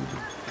دالانا وكردو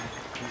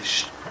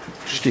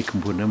شتيكم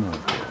بونا ما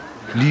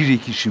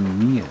ليريكي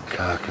شمنية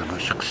كاكا ما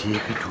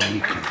شخصيك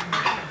تويكي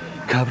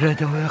كابرا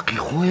داوا يقي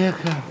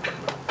خوياكا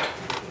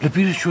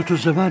لبير شوتو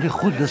زمان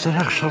خود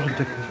لسراخ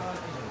شرطك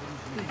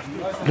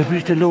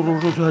لەبێتە لەو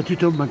ڕۆژ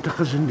هاتیتەوە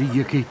منتەقە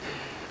زندگیەکەی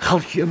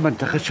خەڵکی ئەم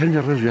منتەقە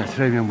چەندی ڕێز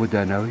یاسراویان بۆ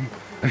داناوی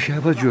ئەشیا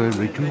بە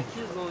جوێنبیت و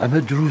ئەمە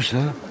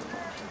دروستە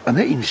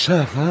ئەمە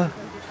ئینسافە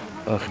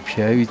ئاخ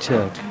پیاوی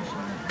چاک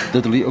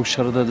دەدڵی ئەو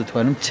شەڕدا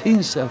دەتوانم چه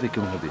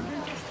ئینسافێکم هەبێن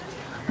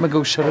مەگە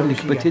ئەو شەڕە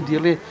نکبەتێ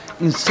دێڵێ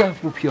ئینساف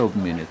بۆ پیاو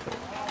بمێنێتەوە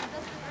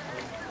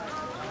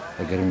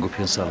ئەگەرم گۆ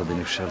 5 ساڵە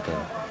بێنێ شەڕدا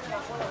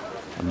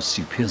ئەم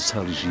 35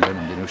 ساڵی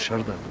ژیانم بێنێ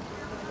شەڕدا بوو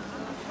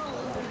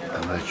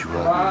ئەمە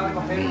جوابی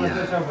من نییە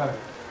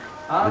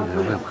من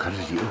ئەوێم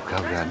خەرجی ئەو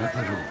کابرانە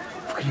بەرە و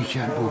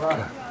فکریان بۆ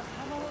بکە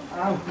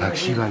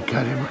تاکسیمان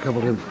کارێ مەکە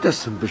بڵێم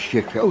دەستم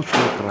بشتێکە ئەو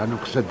چۆڵقڕان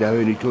و قسە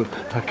داوێنی تۆ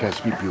تا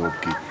کاسبی پێوە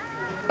بکەیت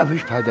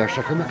ئەمەش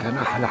پاداشەکە مەکە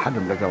ناخەلە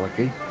حەلم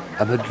لەگەڵەکەی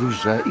ئەمە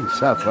دروستە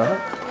ئینسافە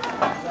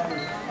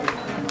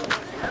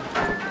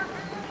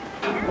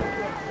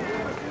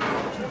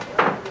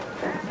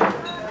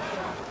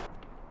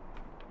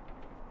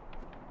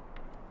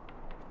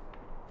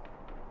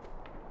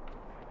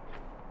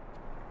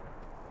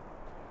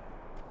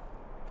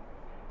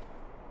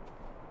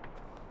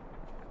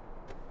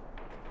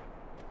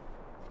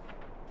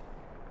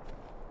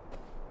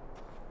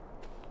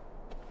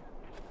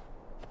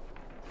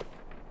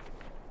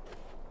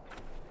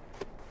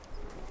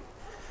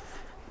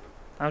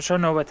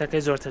ئەمشەو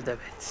نۆبەتەکەی زۆرتر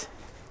دەبێت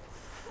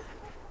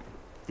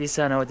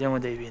دیسانەوە دێم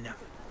و دەیبینم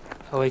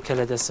ئەوەی کە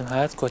لە دەستم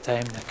هات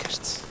کۆتاییم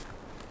نەکرد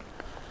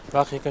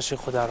باقی کەشی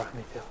خوددا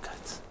ڕەحمی پێ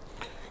بکات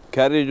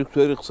کاری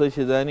دکتۆری قسەی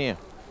تێدا نییە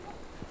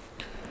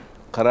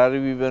قەراری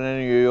بیبەنە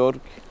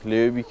نیویۆرک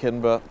لەوێ بیکەن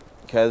بە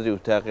کادری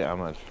وتاقی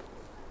عەمەل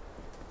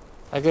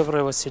ئەگە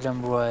بڕێ وەسیلەم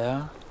بووایە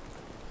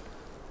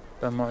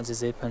بە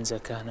مۆعجزەی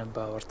پەنجەکانم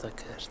باوەڕتە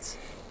کرد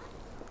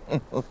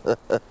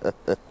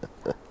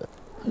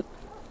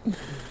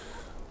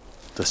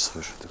دەست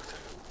خۆش دکتۆر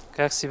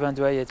کاک سیبان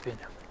دواییت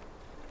بینم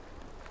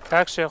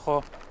کاک شێخۆ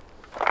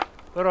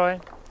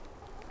بڕۆین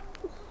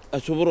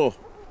ئەچوو بڕۆ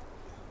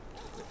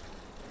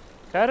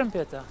کارم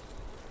پێتە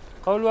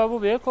قەول وا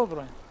بوو بە یەکەوە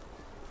بڕۆین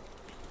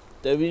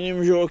دەبینی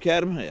مژەوە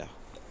کارم هەیە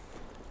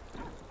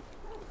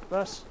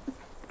باش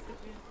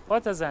خۆ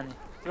تەزانی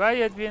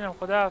دواییت بینم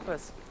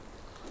خوداحافەز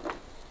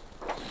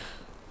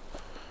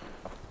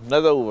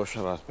نەدەبوو بە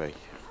شەڕاتپەی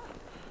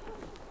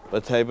بە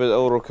تایبەت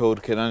ئەو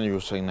ڕۆکەورکێنانی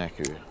وسەنگ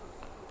ناکەوێت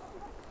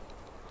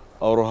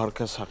ئەوڕۆ هەر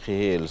کەس حەقی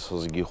هەیە لە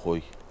سەزگی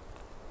خۆی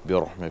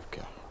بێڕەحمێ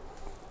بکە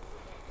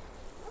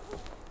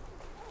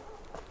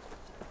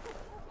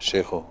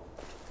شێخۆ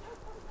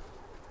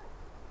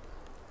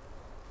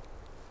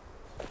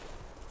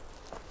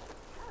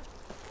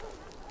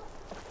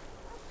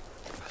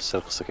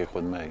سەر قسەکەی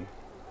خۆت مایی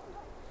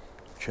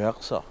چه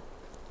قسە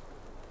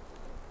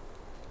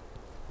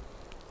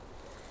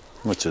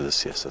مەچە دە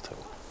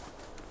سیاسەتەوە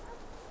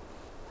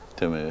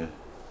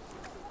دەمەوێت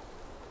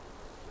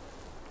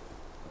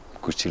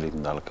کوچیلێک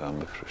منداڵەکان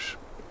بفرۆش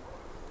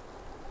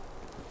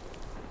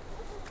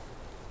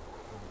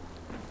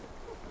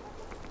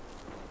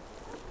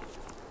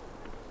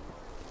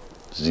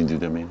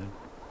زیندوو دەمێنن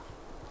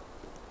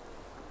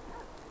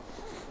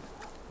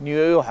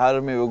نیوەی و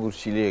حارمێ وە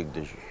گورچیلەیەک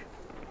دەژی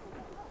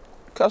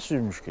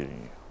کەسیش مشکلی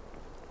نییە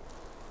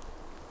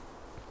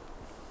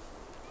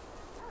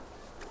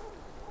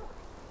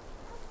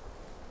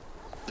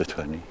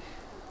دەتوانی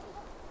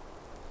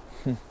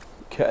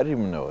کاری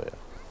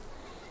منەوەیە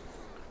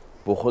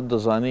بۆ خۆت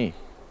دەزانی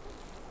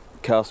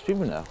کاسپی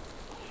منە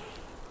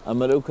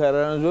ئەمە لەو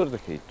کارانە زۆر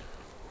دەکەیت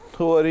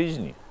تۆ وەریج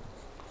نییە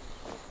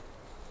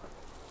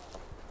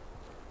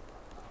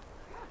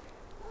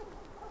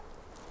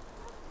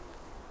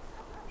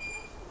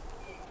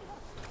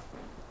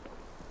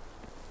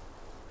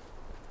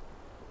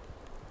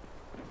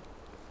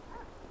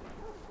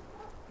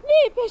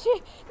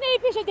نەی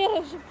پێشە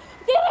دێڕێژم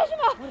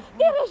دێڕێژم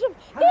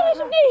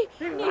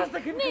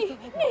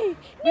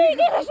نەی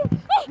دێڕێژم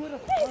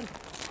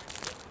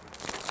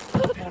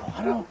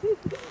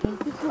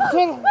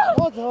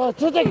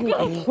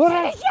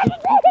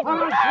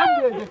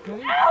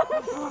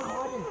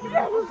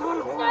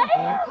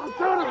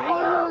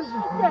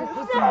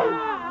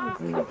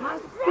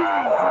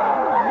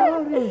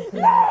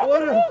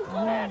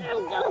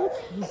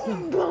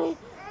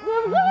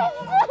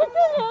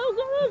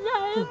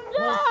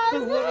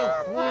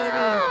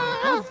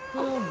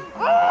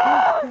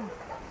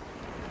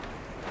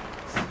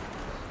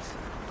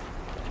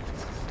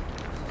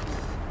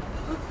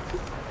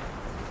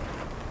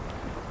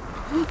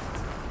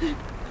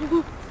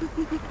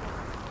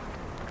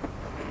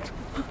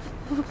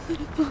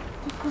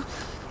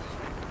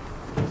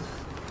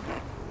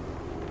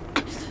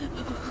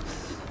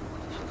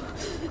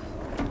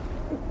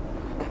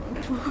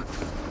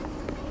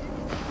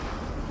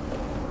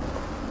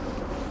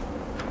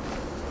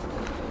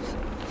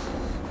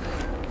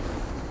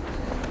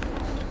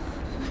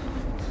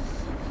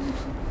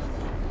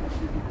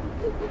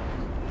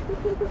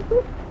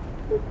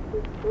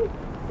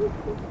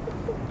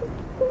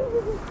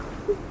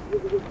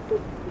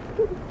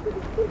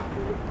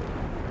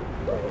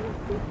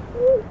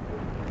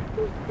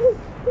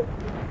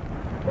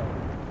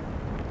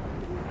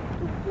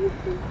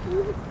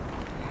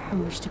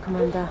هەموو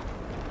شتێکماندا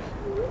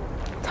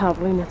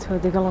تابڵینە تۆ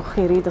دەگەڵ ئەو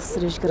خێرەی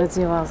دەسترێژگەرە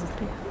جێوازت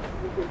هەیە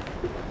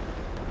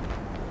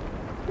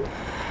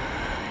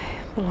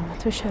بەڵام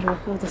تۆ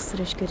شەرۆکە و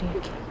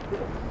دەسترێژگەریەکی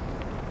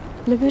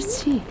لەبەر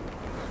چی؟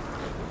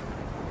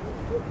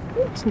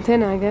 چون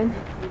تێناگەن؟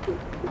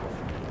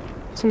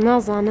 چون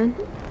نازانن؟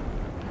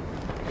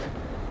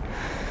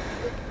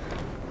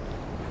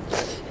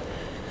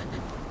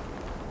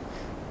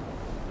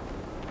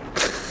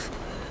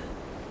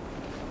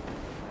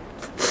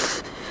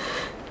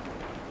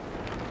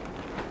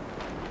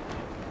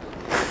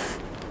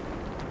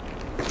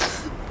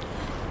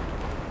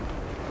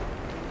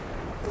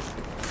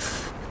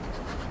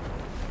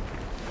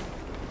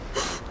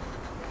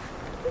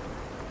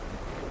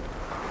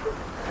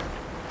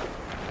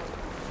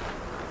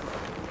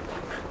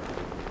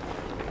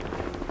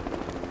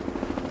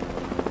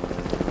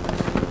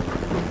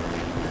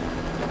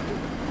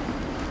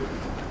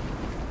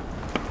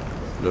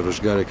 لە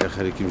ڕۆژگارێکە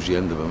خەرێکی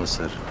ژیان دەبەمە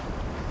سەر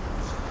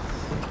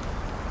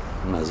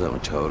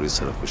نازانم چاوەڕێی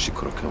سەرخۆشی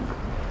کوڕەکەم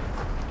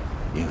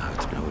این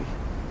هاتنەوەی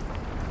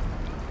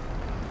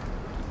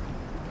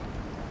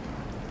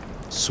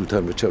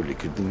سووتان بە چاو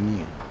لێکردن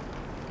نییە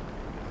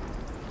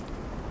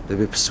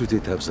دەبێت پسووتێ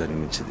تا بزانین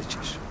من چ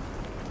دەچێش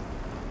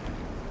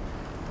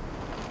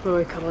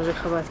بەوەی کە ڕۆژێک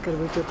خەبات کرد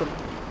بووی تۆ دڵ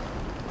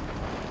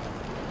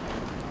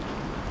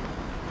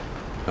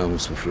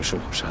ئاموس بفرۆشم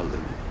خۆشحاڵ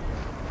دەبێت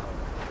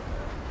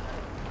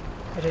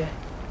برێ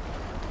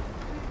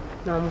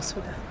ناموس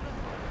بدە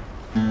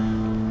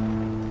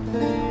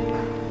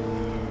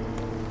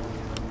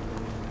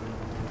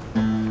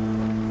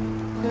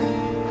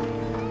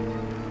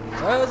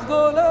از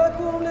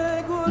گلگون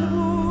گل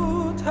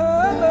بود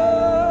همه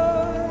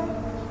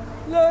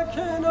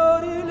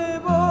لکناری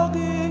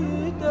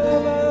لباقی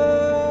دمه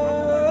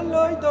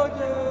لای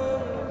داگه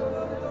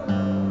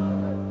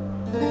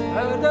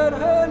هر در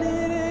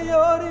حلیر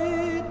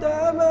یاری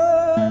دمه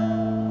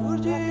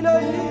برجی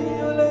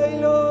لیلی و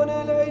لیلان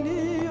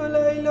لیلی و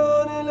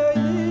لیلان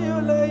لیلی و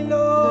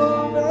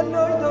لیلان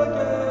لای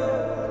داگه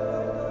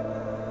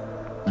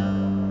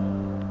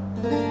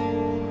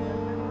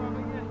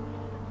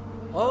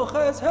آخ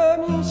از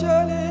همین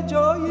شل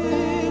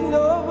جایی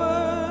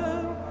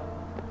نامم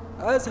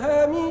از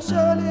همین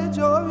شل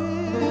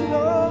جایی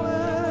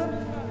نامم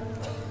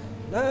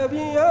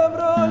نبیم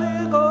را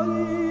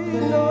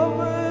لقایی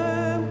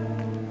نامم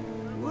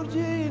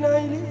برجی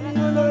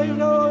لیلی و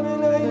لیلان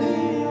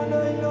لیلی و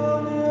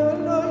لیلان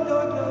لای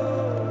داگه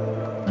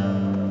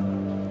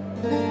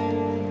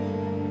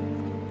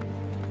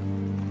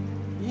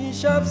این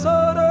شب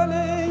سارا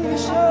این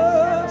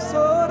شب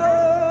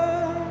سارا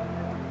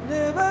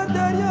لبر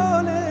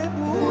دریا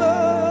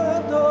لبومه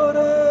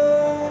داره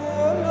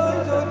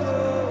لای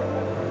داگه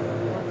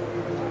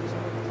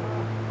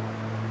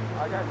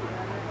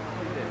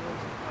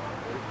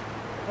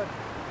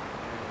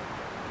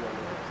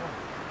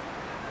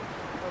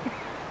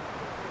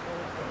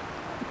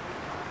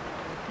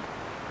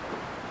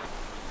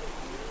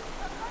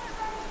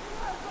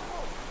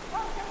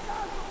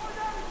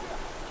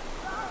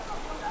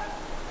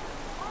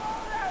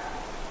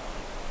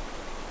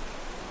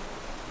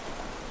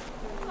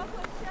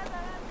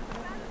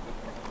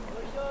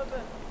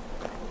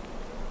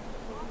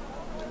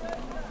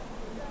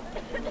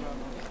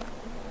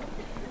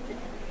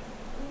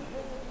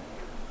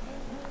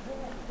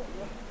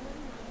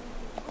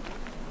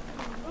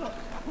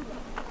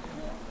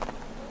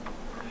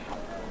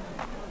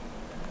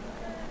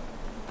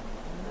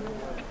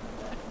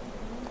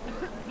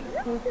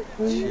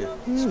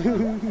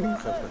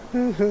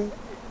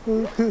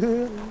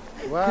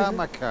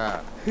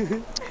وامكا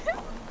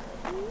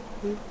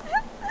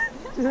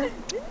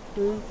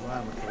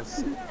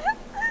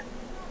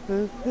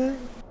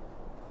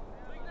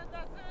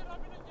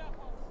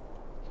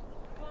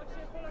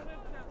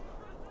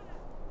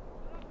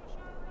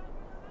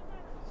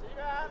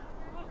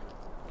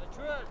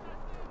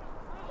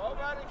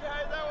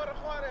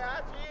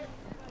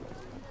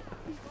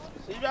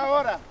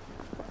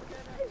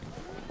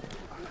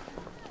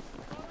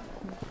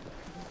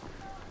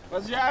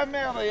بس يا عمي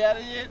يا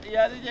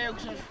رجال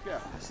يكسر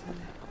فيها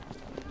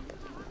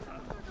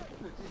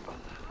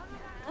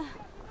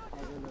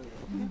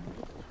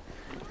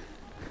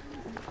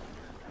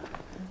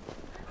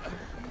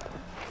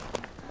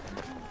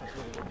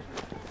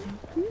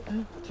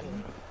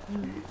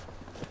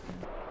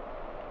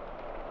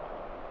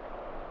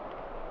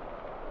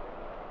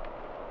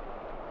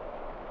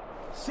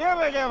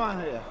سيرجع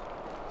من هي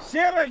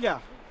سيرجع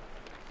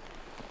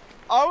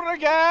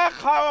أورجع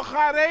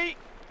خاوخاري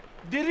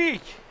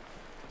دريك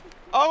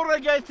أو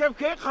رجاي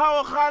تبكي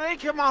خاوخاني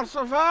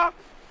كمرصفة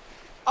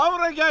أو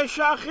رجاي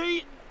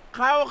شاخي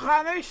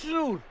خاوخاني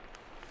سنور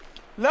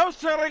لو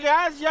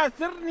سرجع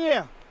زياتر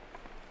نية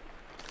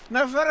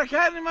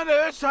نفركاني من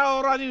يسها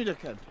وراني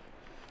ودكان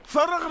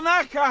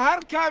فرغناك هر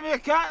كامي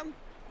كان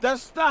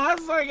دسنا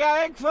هز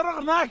رجايك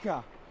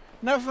فرغناك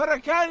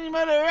نفركاني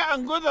من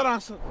عن قدر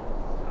أصل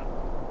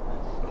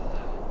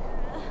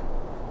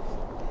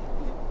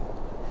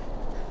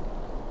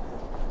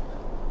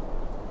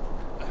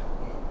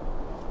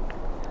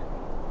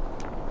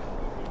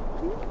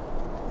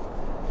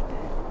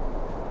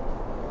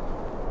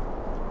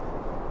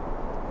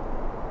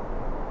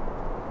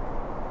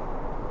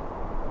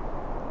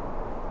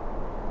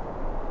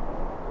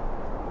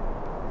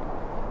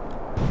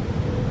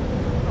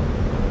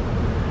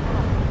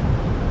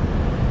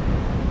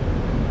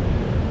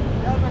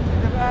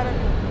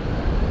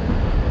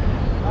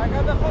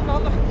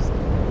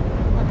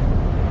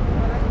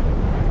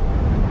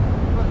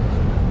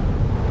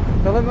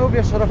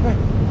بیا شرفه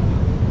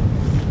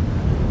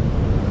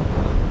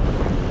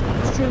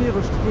شونی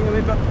رشد که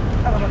اوی با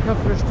ارمکان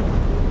فرشتو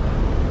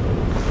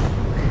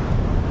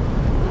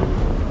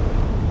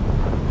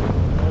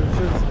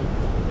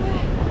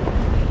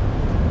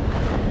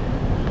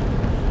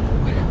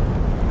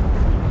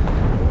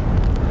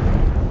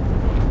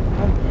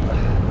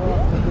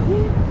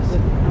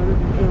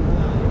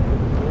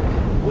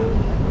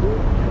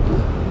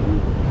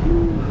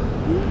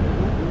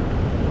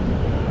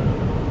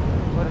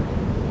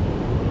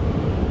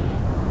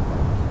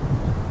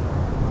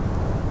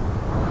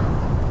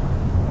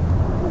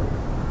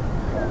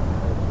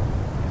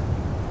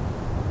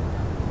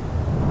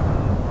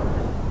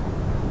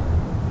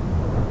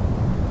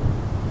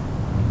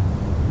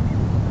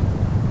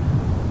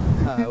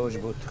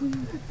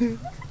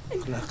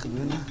اخلاق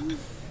منه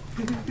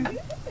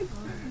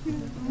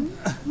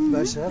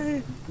باشا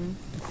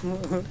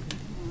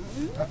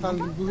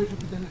Efendim buyurun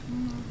bir tane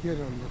yer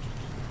alıyor.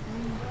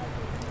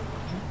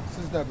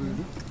 Siz de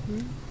buyurun.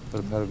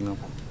 Pardon.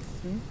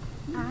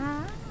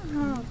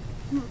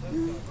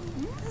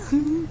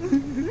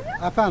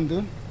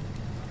 Efendim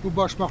bu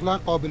başmakların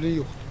kabiliği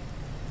yok.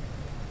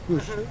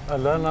 Buyur.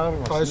 Allah'ın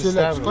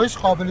ağırmasın. Kayış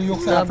kabiliği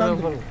yoksa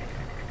efendim.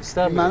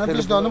 Benim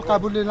vicdanım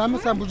kabul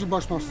edemezsen bu cür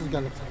başmaksız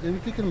gelirsin. Emin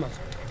fikirmez.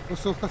 O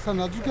soğukta sen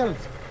ne cür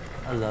gelirsin?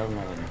 Allah'ın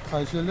ağırmasın.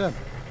 Kayış öyle.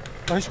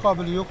 Kayış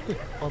kabiliği yoktu.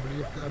 Kabiliği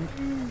yoktu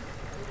emin.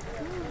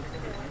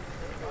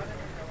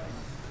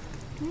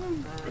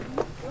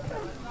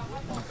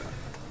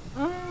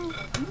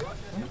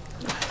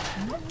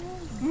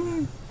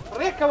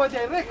 ركبوا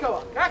جاي ركبوا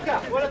كاكا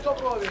ولا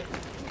تبروي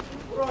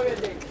بروي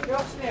دي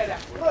يوم سنيرة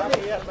بروي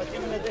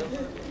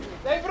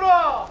دي برو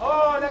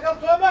اوه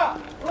لقل توما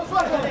برو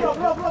صور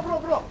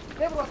برو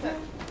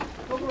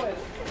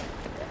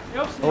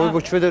أول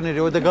بوش فدرني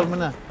ريو دقل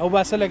منه أو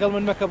باسل قل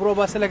من مكة برو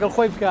باسل قل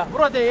خوي بكا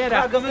برو دي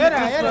يرا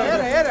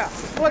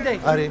برو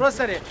دي برو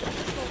سريع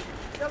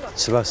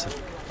سباسة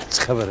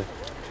خبره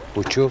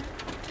وشو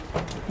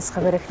بس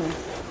خبرك مين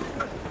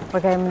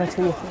رجعي من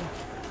تويك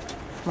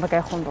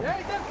رجعي خندق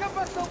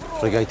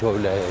رجعت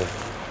ولا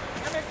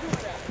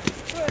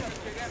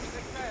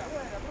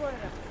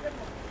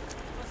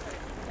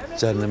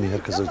زارنا مي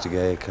هركز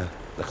وجايك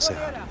رخصي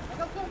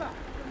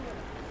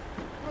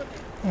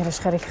يا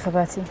خريك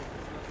خباتي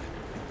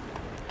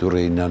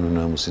دوري نانو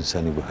ناموس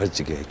إنساني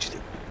بهرج جاي كذي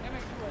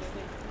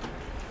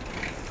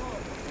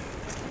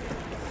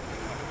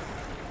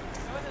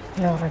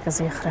لو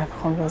ركزي خراب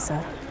خون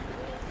بيزار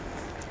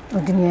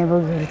والدنيا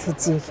بقولي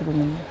تجيكي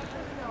بمني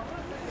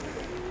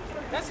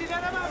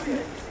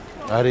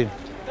عارين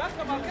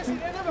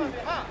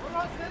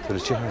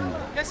فرشي حامل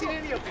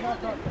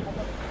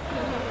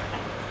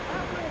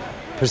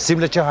فرسيم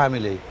لك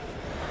حامل ايه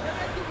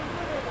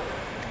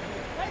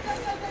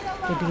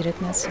كبيرة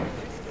ناسي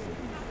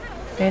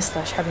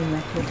بيستاش حبيبي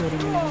ماك بدوري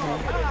من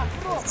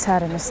البداية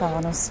سارة نصا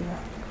ونصية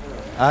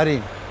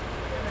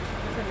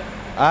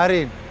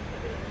عارين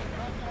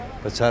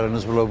بس سارة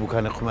نصب لو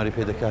بكان قماري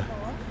بيدك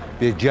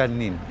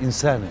بيجانين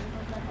إنسانة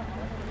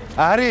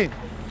عارين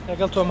يا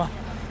قلت وما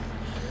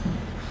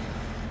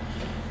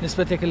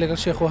نسبتك اللي قال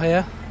شيخ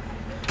وهيا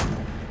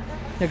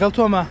يا قلت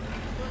وما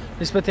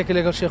نسبتك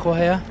اللي قال شيخ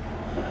وهيا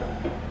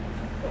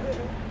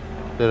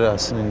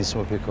لرأسني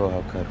نسمة فيك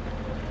وهاكار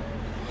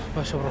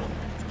باشا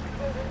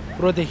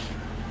برو دي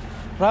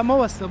راما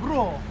وسط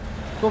برو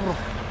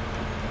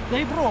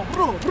دي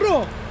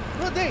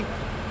برو دي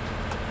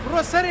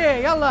برو سريع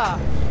يلا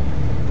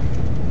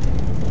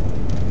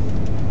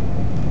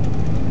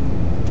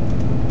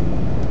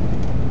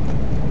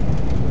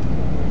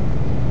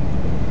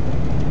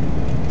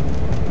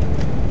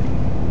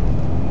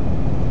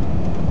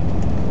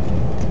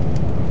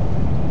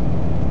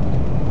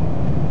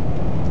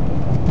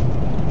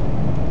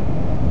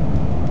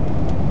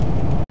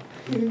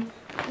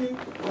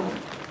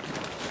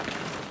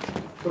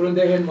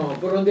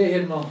برونده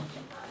هلما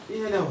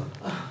İyi ne var?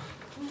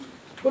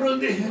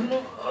 برونده هلما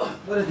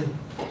Böyle de.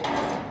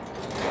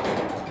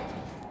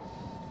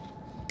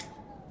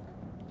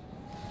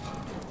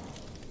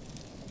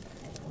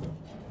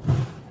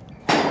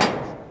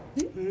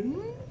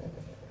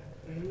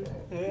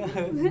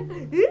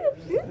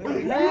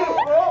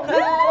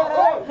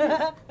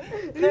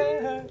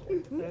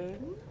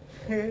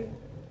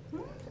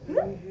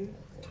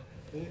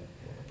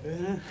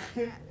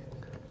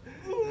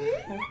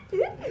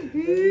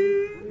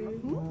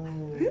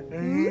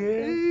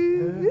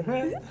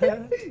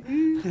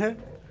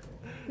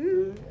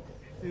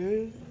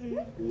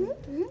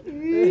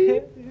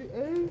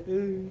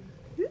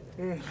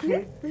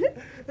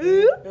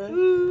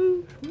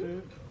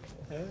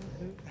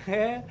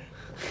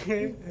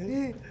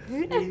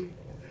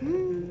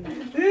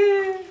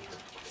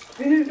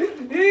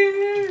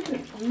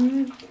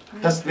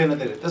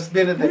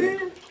 تسبينة داري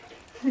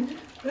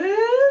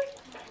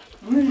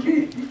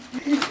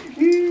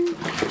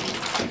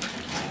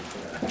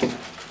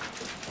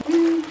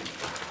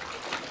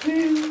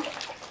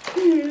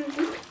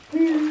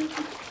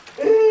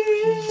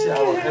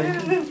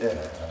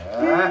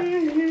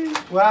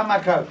وما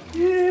كاف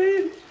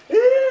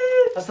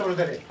هەستە بڕۆ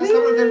دەرێ هەستە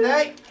بڕۆ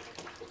دەرنای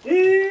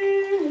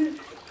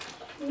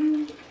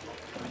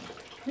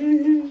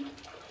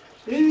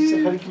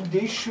خەریکم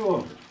دەی شۆ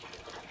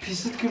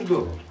پیست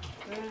کردو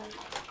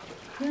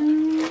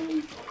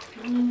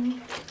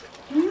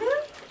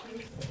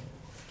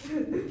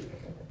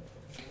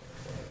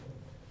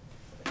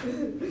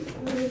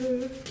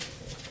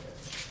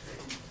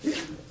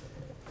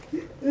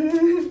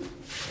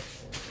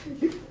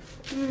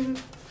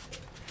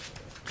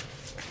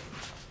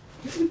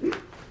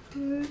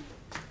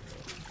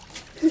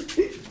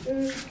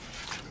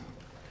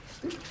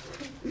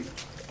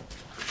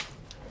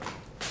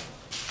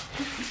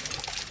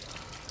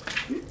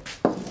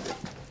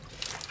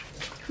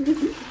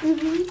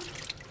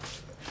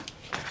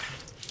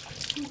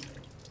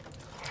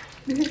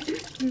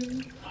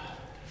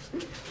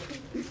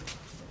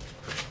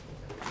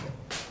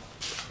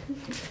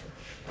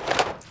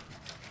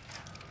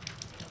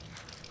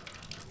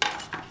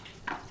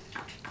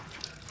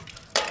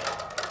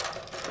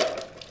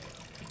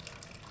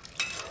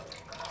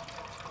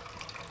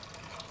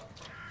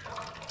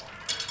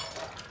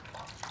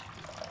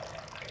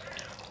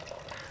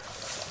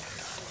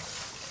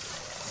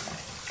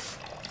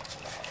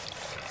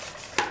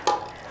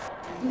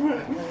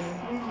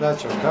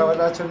لاچو کاوە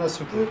لاچو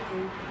نەسووتێ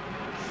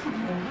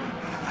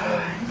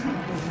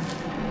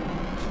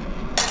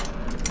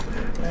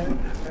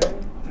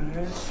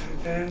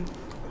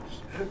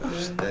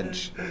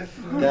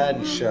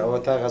دانیشە ئەوە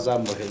تا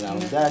غەزام بەهێنام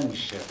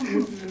دانیشە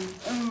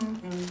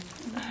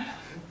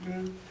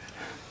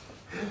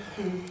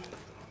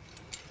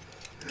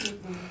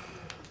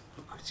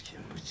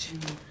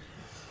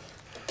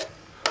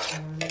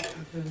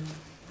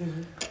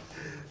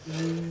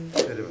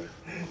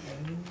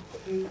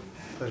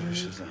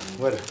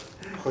وەرە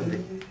خۆندی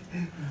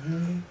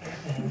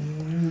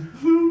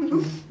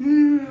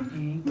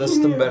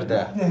دەستم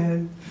بەردە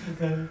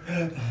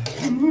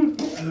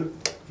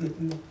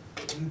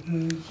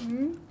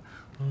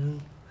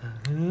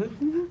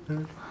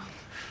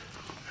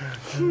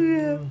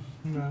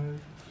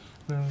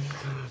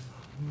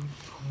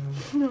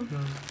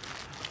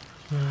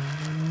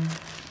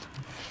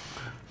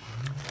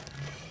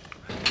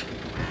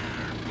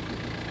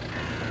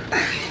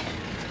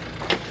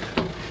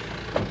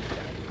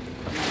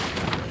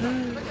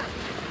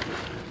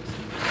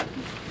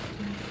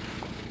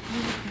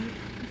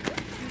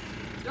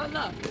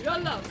يلا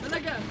يلا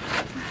سلقة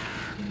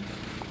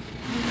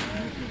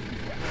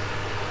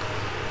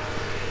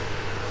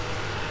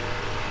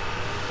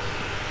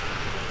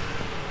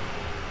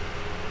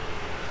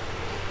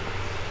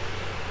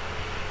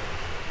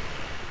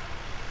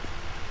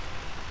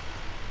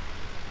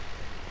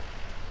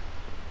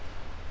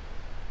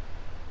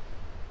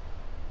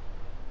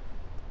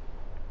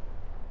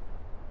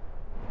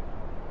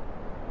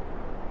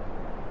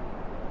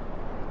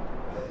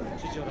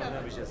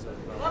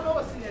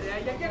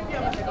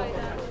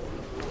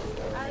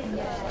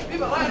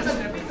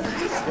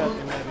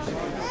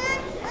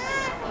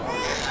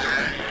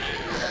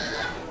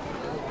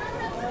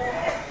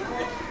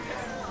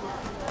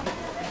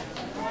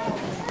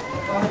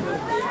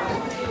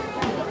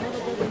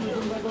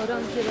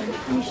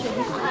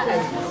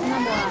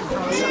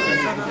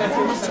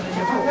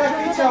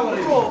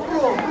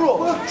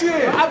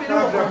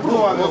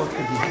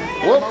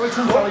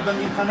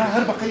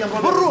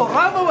برو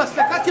رامە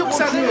وەستەکەتی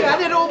قسانەی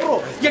لێرەوە بڕۆ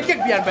یەکێک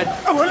بیان بن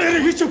ئەوە لێرە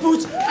هیچ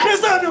پوچ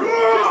خێزانم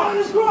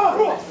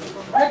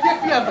یەکێک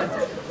بیان بن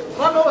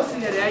رامە وەستی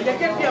لێرەیە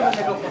یەکێک بیان بن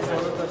لەگەڵ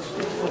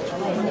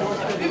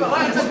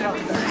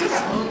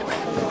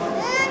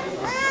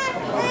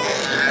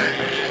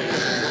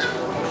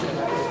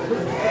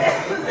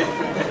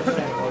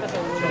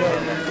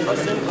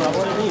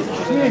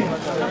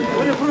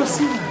برو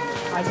سینا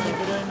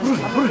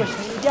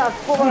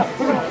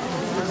برو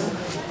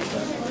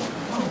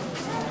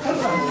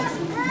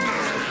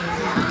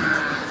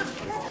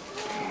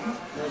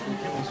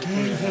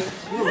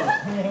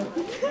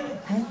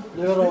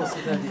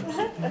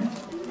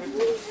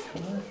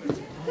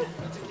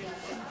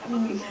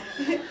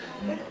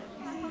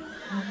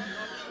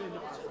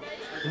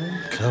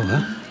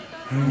كاوها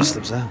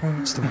اسلم زين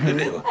اسلم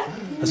ايوه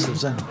اسلم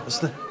زين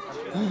اسلم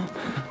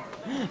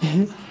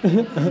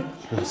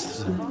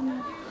اسلم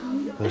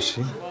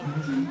ماشي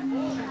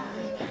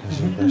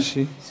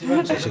ماشي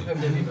ماشي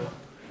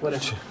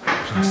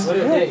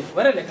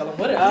ورا لك الله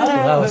ورا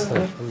لا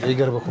استنى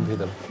يقربكم في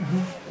دم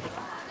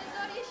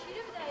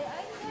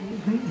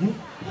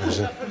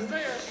رجع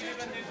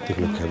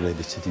تقول لك قبل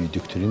إذا تدي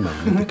دكتورين ما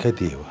عندك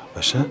كديوة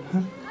باشا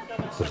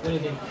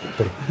برد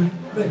برد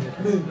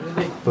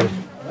برد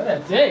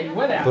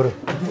برد برد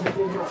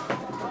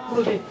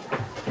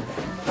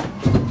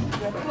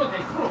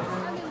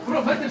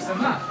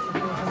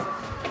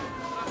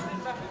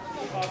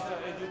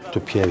تو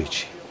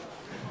پیاویچی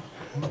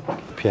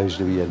پیاویچ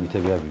دو بیار میته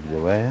بیار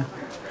بیدوایه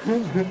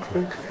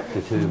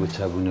دتوی با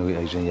چابونوی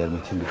ایجان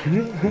یارمتین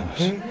بکنی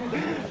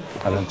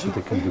الان چی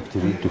تکن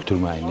دکتری دکتر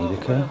معاینه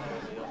دکه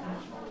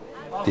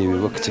دەیەوێ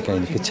وەک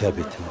کچەکانێکە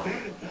چابێتەوە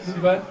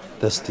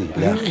دەستی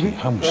لاقی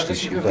هەموو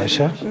شتێکی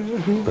باشە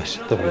باش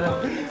دەبڕێتەوە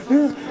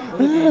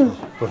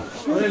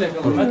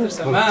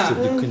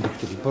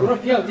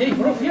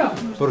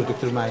بڕۆ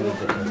دکتۆر ماینی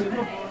دەکات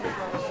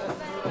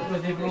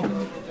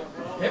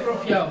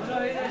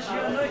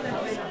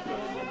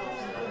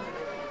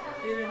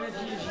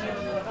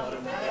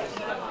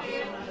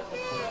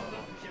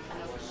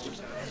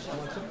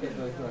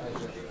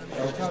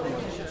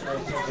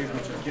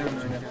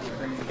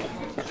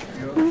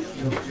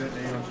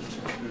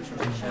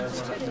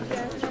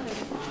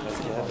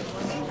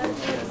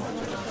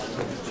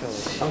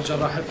ئەم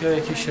جەڕاحە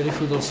پیاوێکی شەریف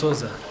و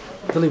دڵسۆزە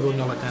دڵی بۆ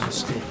مناڵەکان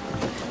سوتێ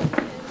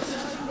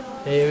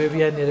ئەوێ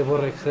بیان نێرە بۆ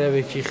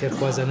ڕێکخراوێکی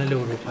خێرخوازانە لە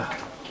ئەوروپا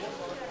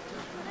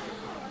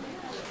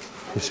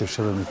شەو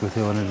شەڕە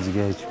میکۆتێوانە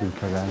جگایکی بن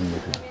کەلایان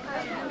بێتەوە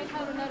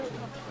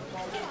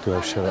تو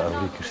شەڕە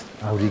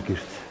ئاوری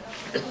کرد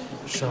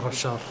شەڕە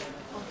شەڕ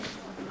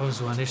ئەو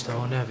زوانەی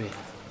شتەوە نابێت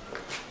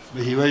بە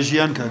هیوای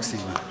ژیان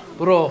کاکسیمە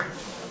بڕۆ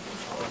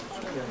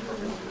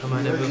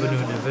ئەمانە ببن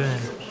و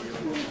نەبن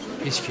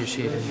هیچ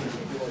کێشەیە نییە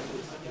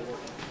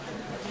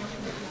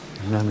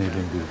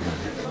نامەوێت دوور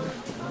بنێ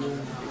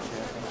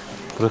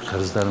بڕۆ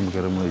قەرزدارم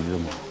بگەڕمەوە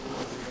دیدەمەوە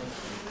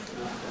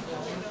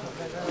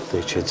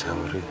دەی چێ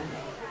چاوەڕێ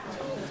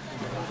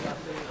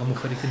هەموو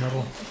خەریکە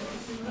نەڕۆن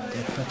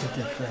دەرفەتە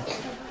دەرفەت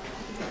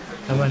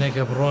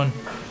ئەمانەگە بڕۆن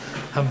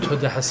هەم تۆ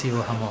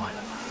دەحەسیوە هەمووان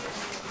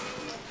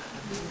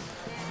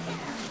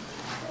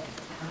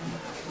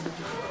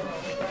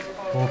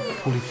بۆ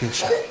پوڵی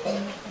پێشە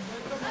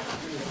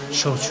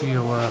شەو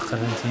چوویەوە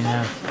قەرنتینە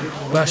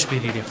باش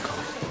بێری لێ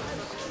بکەوە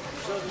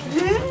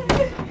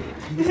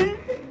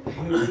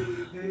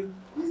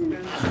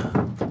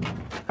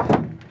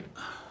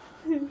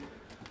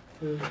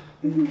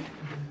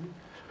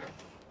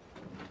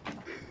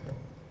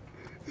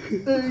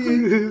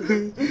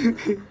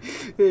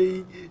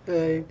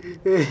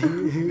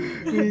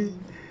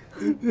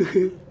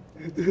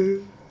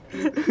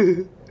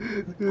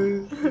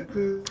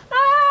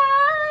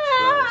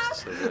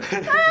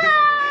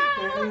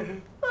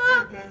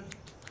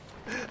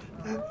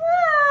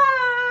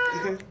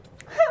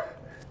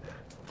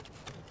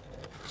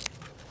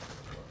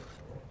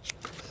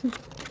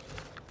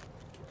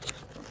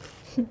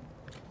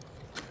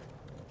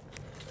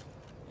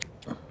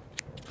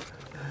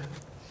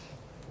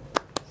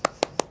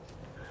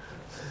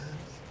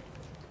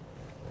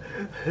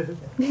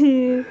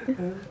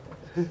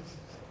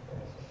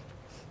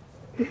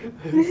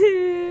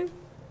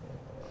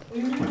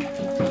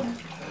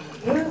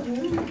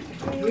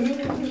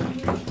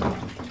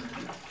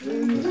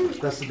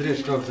دەست درێژ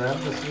کەوتە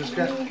دەست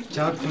درێژکە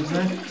چاوت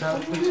کوچنە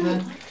چاوت کوچنە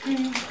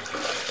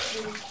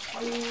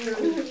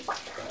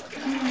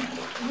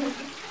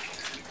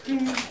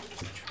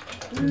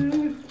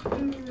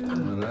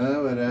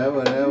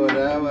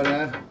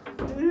وەرە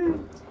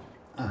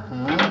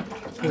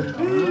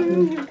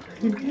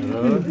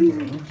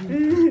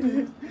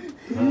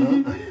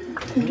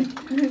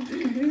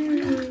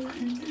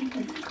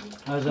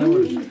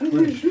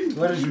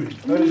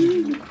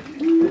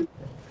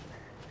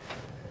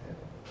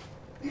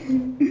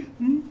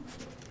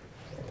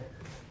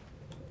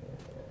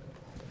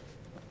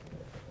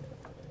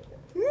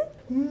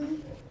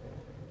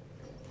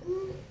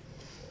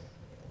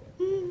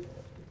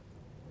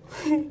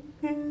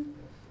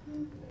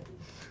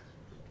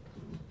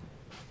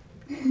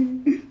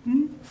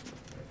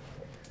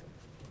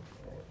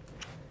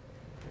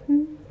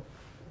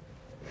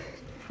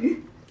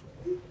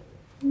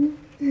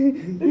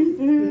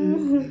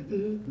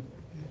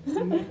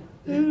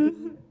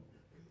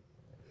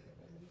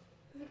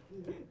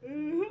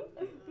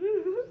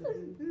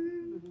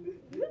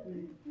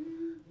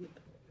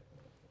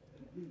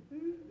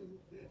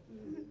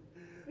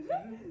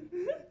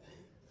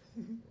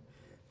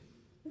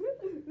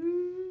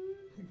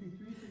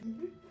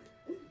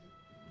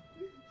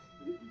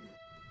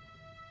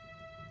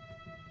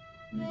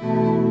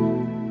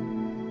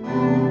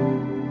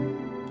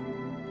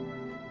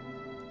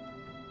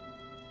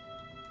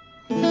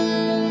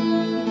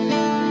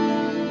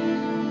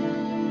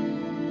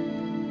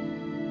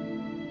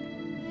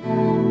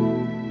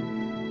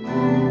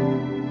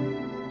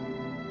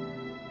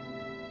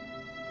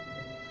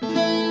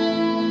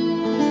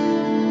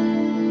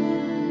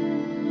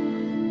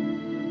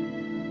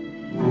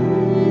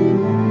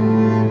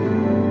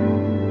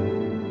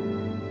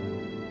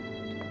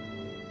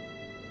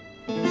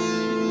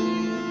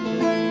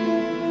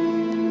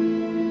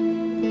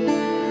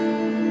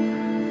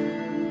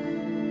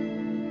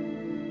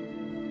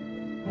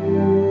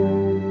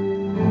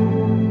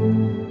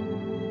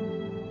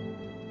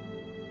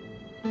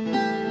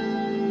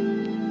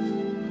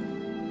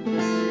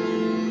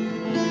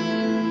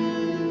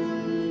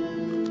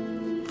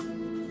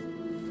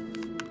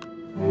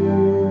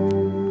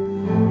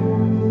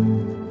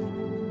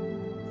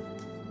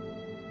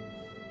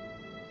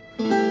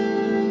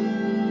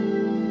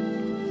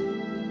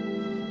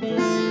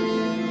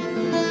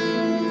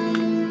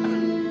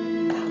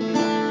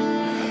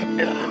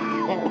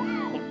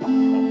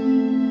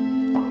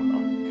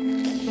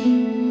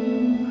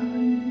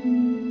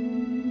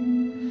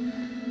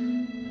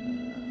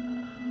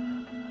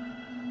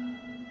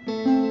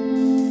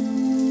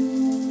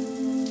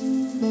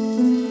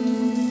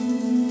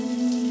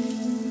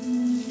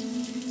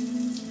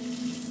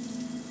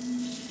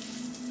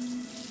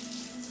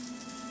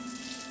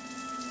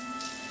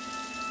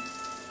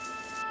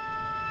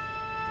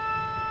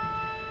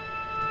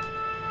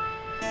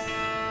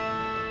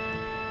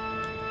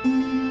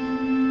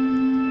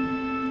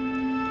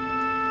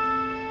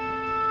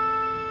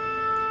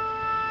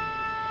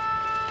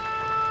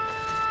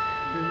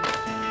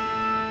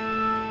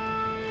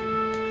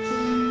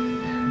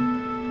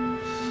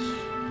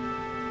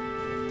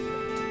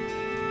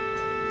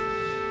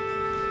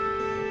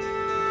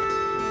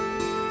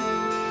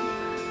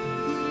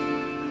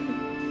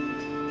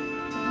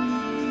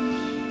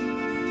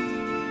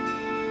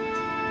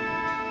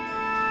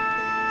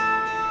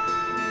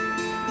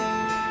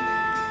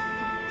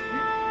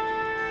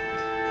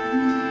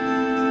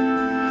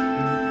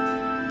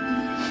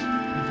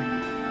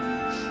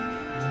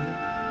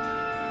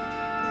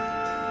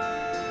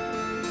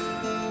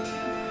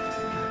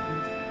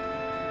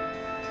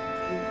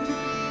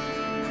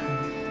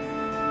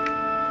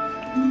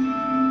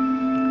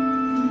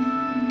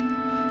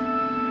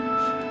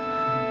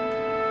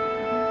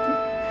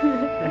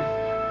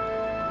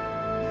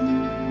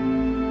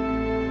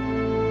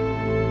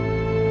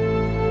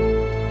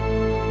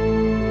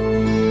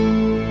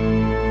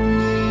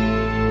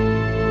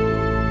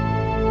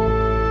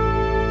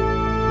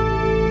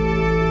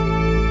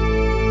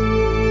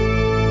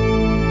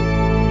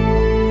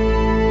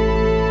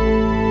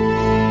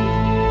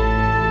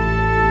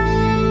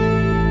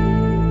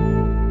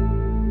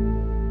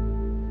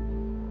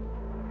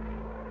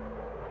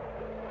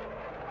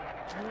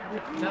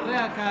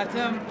جريان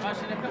كاتم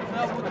ماشي لكم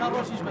خلاص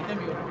وتروشيش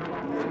بدميو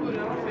قول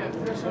يا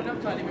رفيق شو لم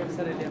طالب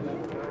بسر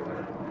اليوم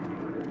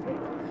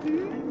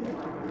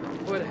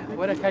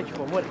ولا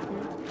كايكو ولا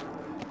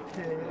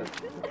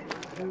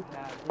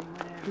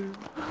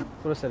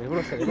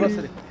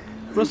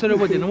بروسري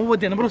ودينا مو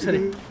ودينا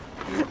بروسري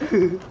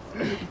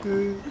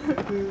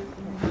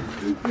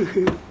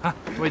ها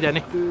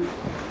ويداني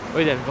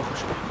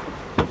بخش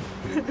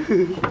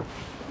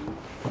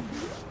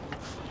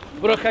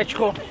برو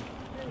كايكو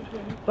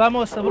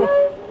Vamos, bro.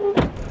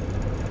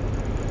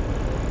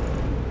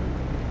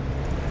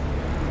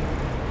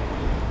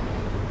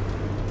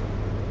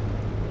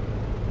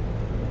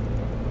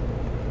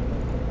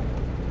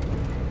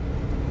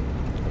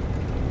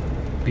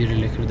 بیری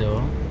لێ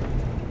کردەوە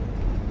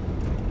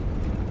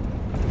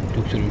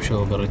دکتۆرم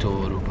شەوە گەڕێتەوە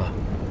ئەوروپا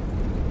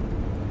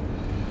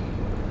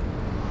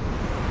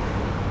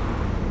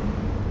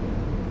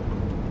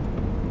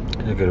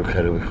ئەگەر و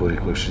کارەوەی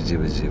خۆی خۆشی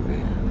جێبەجێ بێ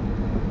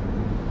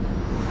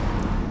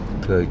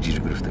تو گیر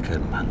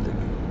گرفتەکانم هەندێک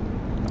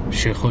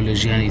شێخۆ لە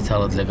ژیانی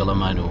تاڵت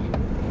لەگەڵەمان و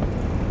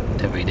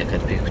تەبەی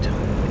دەکەت پێکوتم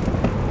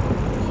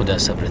خدا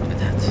سەبرت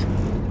بدات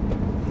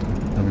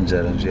ئەمن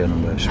جاران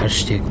ژیانم باش هەر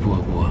شتێک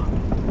بووە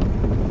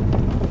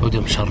ئەو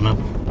دەم شەڕ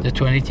نەبوو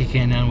دەتوانیت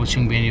تێکێنان و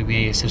چنگ بێنی و بێ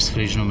سەر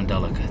سفرێژن و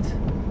منداڵەکەت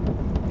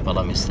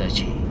بەڵام ئێستا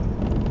چی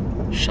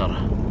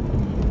شەڕە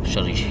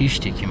شەڕیش هیچ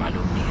شتێکی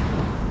معلوم نییە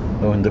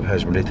ئەوەندە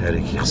پاژملەی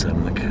تاریکی قسەم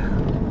مەکە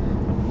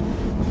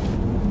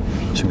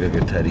چونکە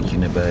گەر تاریکی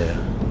نەبایە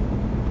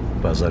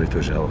بازاری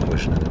تۆش ئەوە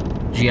خۆش نەدەم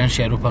ژیان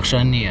شێر و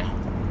پەخشان نییە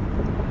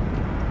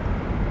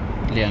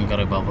لێیان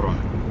گەڕێ با بڕۆن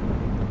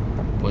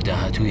بۆ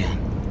داهاتوویان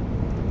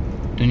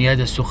دنیا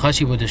دەست و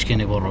خاچی بۆ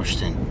دەشکێنێ بۆ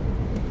ڕۆشتن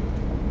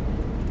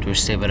تۆش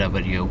سێ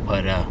بەرابەریە و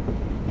پارە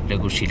لە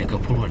گورچیلەکە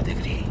پوڵ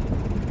وەردەگری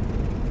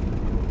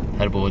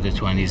هەر بەوە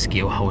دەتوانی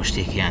زگێ و هەوە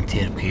شتێکیان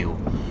تێر بکەی و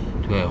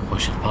دوای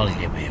خۆشت پاڵی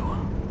لێ بێەوە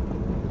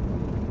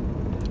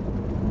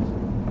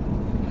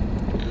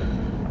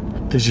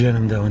تە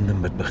ژیانم داوەندم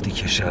بەدبەختی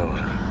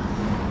کێشاوە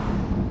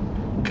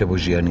کە بۆ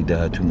ژیانی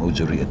داهاتوم ئەو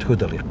جۆڕیە تۆ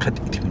دەڵێ قەت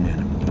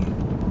ئیتمینانم نییە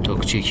تۆ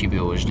کچێکی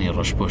بێوەژنی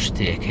ڕەش بۆ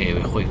شتەیە کە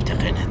ئەوێ خۆی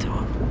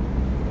بتەقێنێتەوە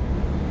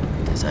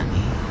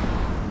دەزانی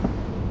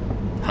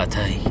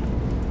هاتایی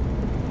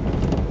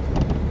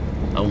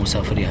ئەو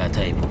مسافری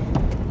هاتایی بوو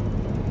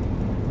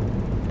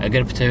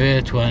ئەگەر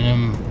بتەوێت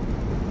توانم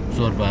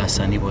زۆر بە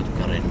ئاسانی بۆت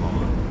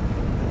بگەڕێنمەوە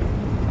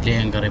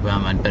لێیان گەڕێ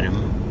بامان بەرم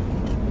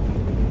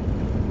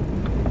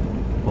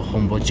بۆ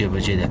خۆم بۆ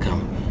جێبەجێ دەکەم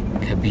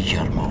کە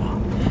بیگەڕمەوە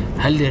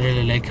هەر لێرە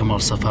لە لای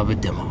کەماڵ سەفا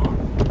بدەمەوە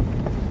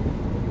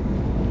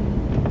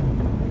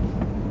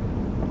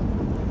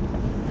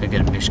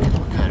ئەگەر پێشکەت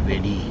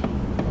بەکاربێنی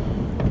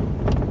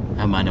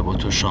ئەمانە بۆ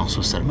تۆ شانس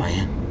و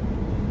سەرمایەن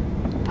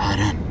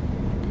پارەن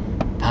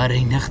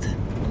پارەی نەختن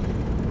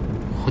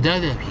خدا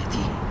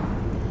دەبێتی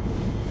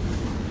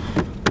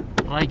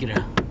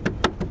ڕایگرە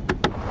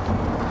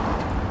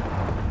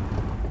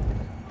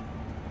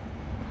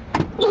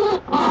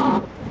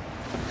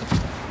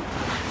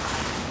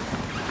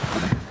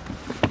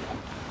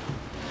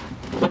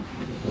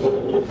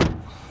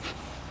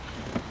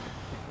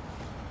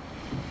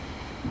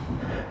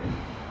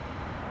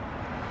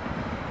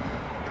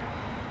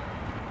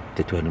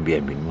دەتوانم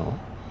بیان بینمەوە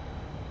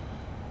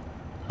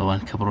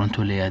ئەوان کە بڕۆن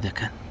تۆ لە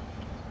یادەکەن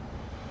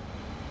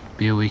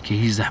بێەوەی کە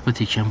هیچ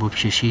زەحمەتێکیان بۆ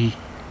بچێشی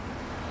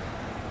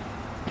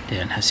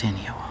دەیان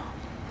هەسێنیەوە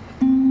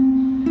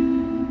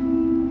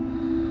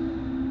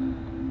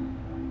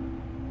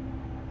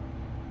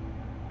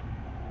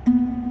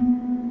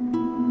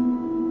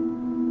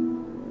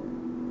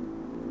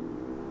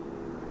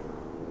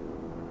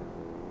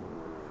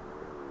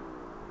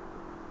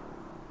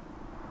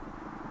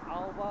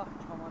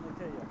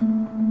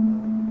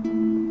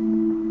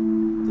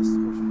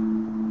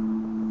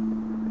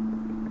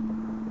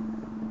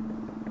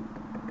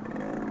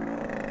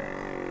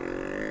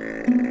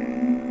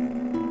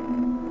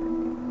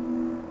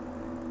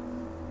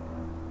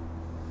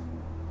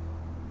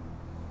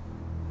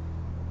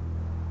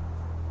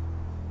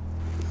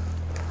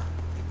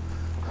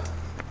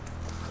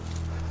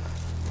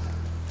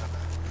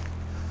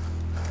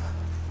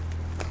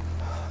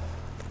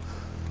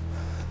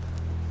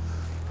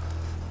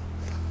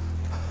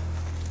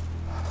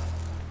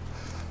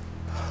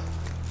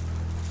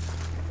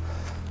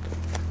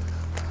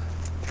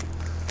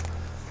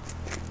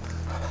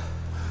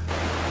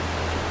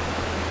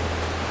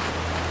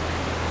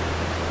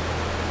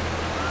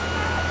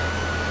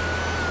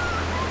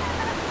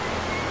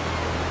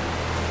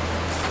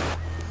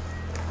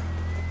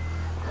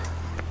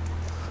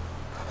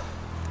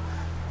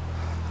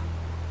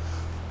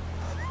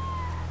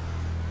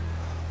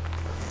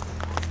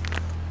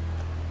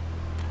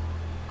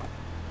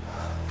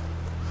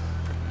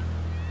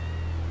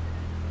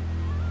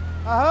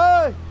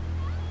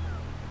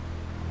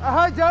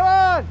هاي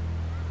جوان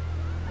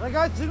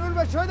رقعت شنو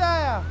المشهود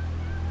هيا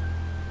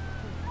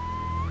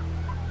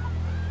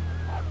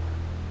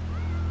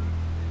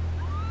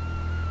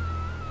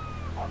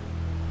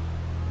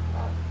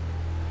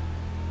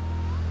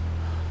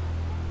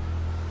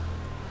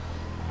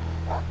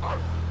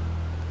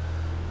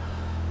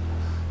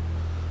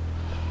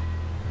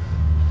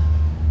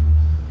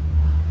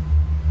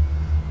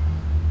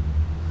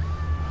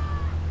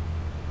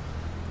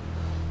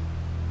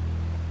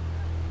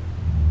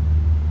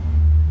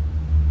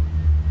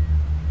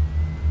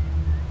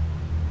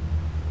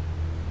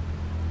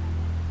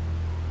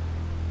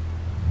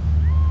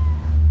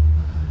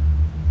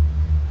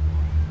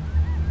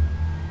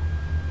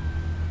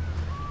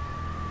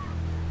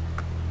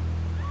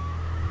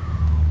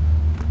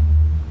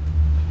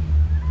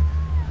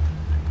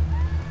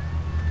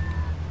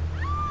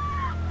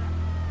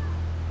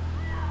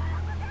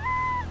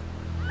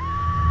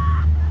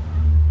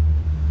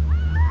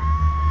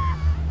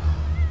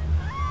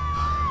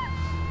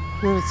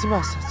چی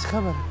باسه؟ چی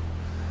خبره؟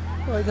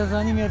 باید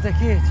دەزانی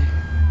مێردەکەیەتی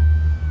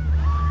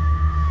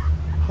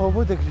هەو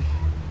بۆ دەگری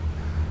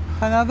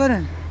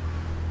خەنابەرن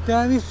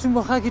داویست بچون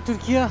بۆ خاکی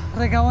تورکیا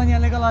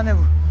ڕێگاوانیان لەگەڵا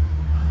نەبوو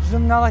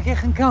ژم ناڵەکەی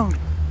خنکاون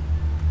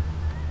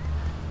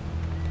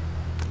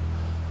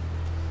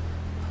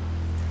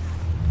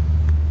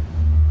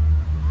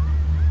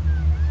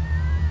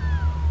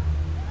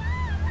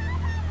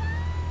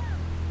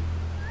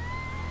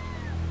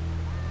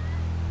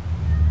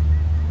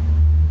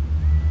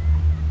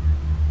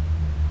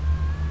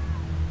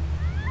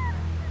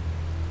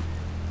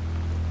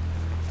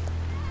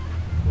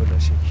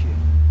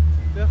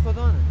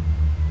خدا نه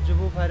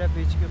جبو پره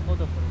پیچی که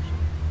خدا فروشه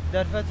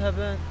در فتح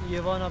بند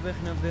یوانا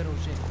بخنم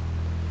بروشه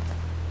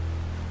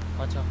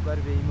قاچاقبر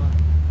به ایمان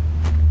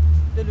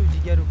دل و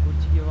جگر و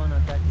کلچی یوانا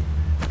دکه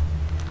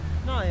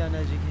نه یا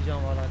نجی که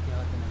جامالاتی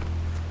هاتنه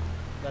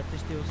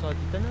دتشتی و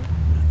ساتی تنه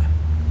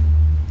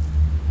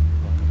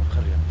وانا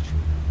مقریم بچو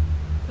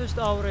تشت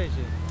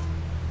آوریجه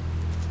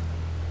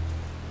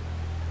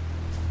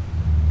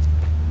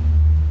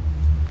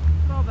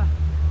نوبه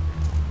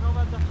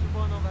دخشی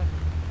با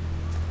نوبه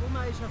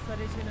معیش از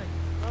سری چی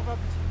نگی آقا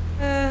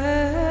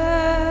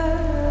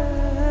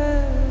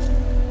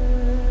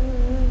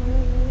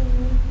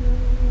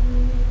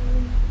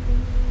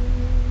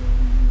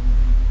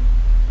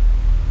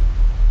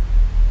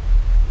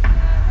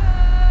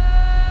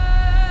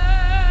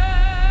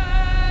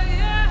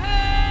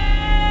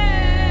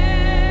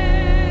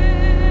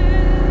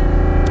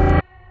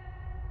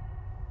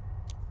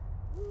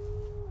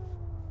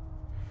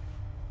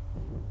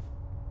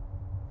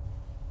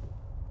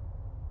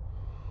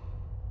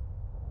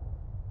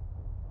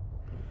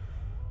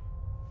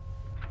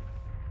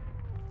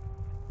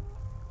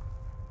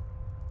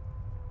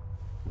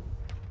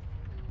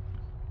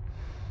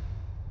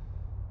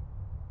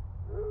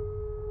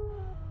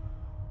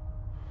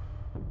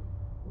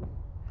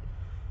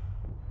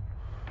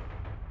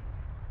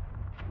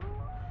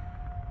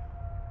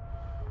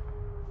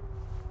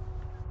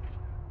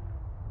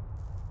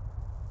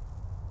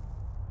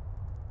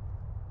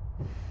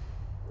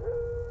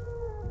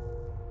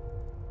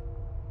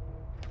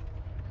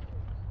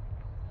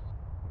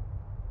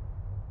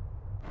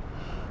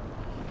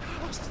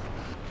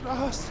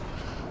راست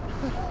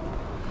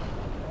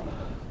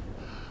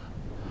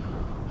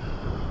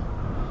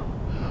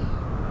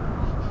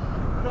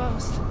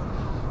راست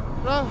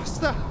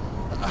راست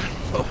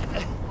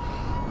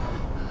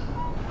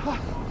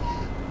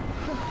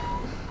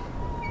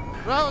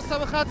راست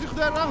به خاطر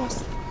خدا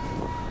راست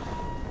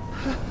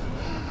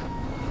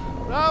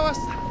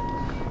راست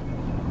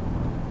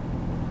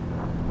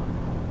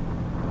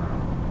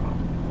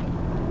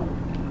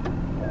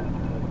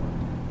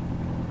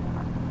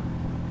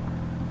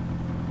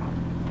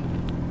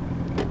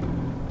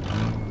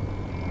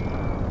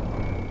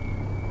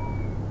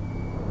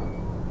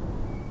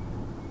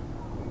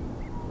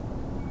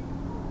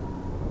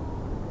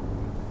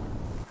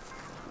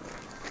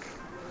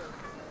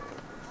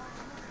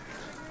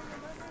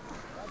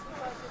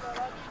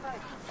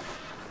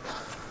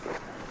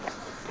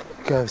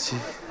Gavsi,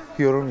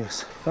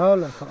 yorulmuyorsun. Sağ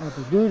ol abi,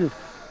 buyurun.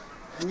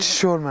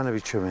 Çiş olmana bir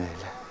çömeyle.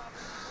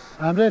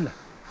 Emreyle.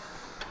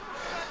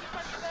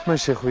 Ben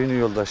Şeyhuy'un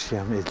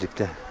yoldaşıyım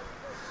İdlib'de.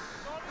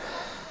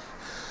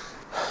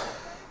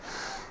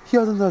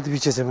 Yadımdadır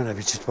bir gece bana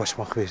bir cilt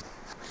başmaq verdin.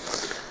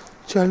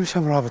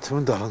 Gelmişəm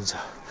rabıtımın dalınca.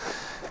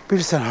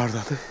 Bilirsən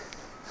hardadır?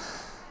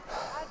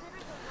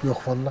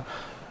 Yok vallahi.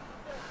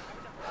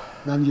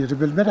 Ben yeri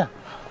bilmirəm.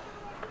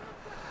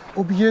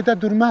 O bir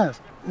yerde durmaz.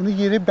 Onun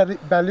yeri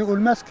belli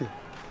olmaz ki.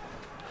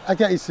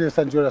 Eğer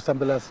istersen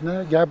görürsen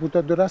bilesine, gel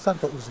burada durarsan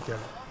da uzu gelir.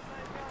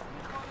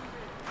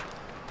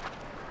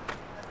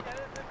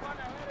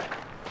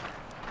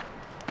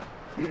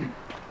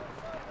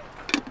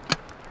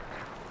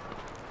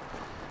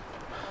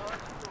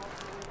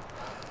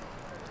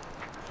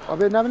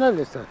 Abi ne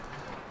bilirsin?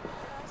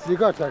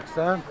 Sigar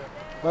çeksen,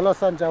 valla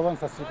sen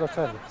cavansan sigar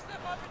çeksin.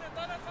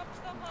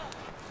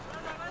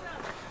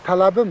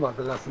 Talabım var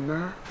bilesin ne?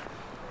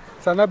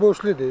 Sana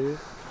borçlu değil.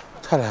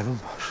 Talabım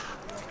var.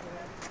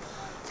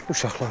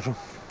 Uşaqlarım.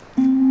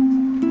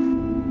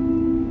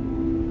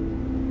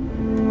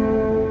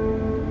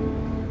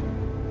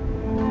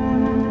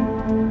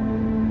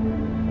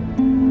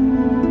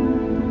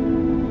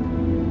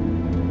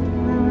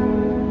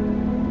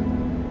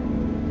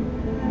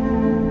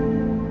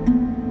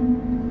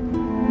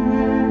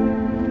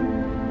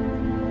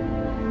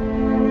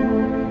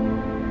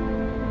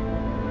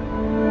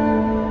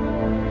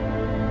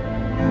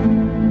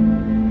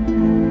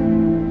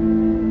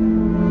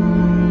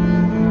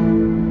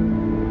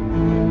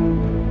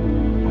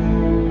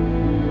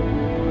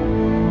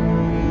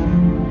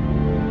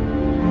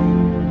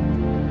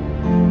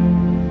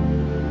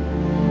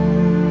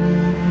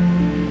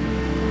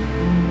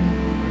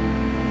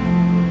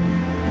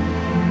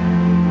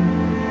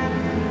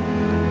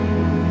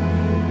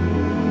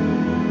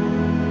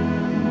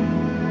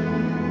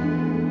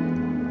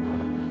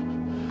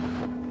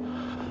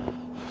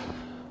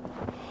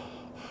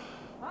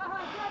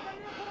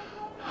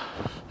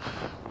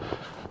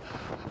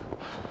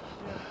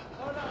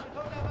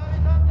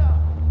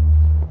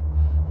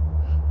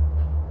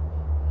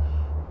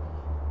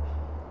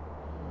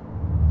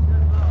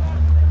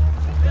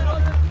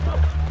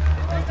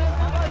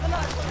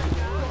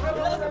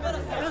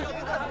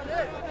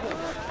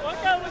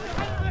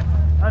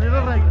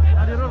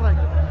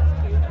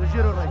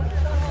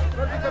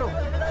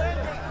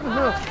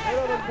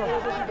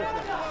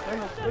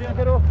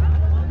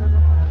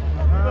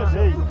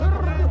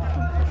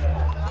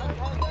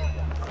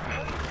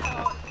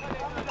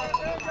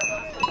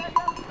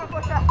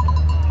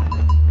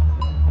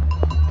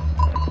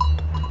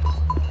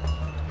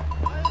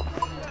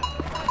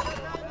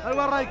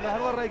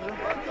 بار رايقرا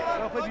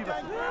خذ بي بس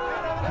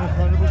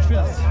انا بوش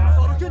فيلم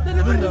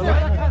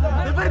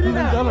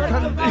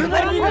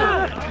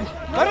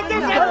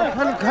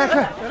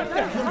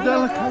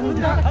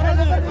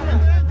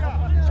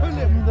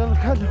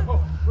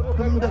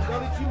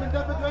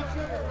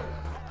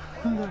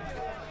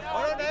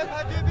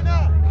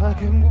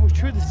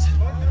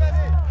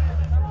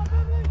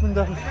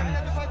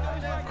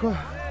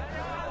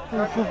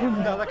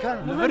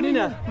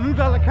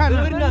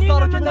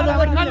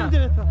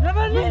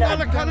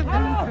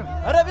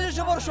هرا بيجي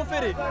شبر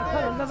شوفيري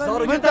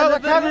صاروا كده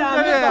كان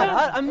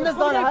من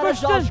نزل هذا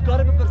جاش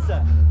قرب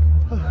برسا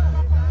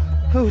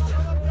هوت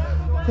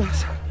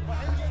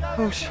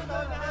هوش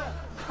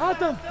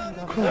هاتم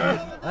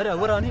هرا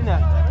ورانينا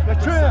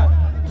شويه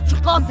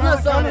تشقاصنا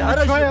ثاني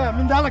هرا شويه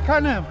من دالك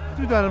انا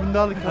تدار من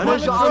دالك هرا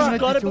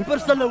جاش قرب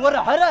برسا لورا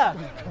هرا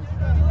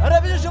هرا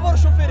بيجي شبر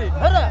شوفيري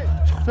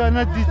هرا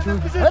انا اديته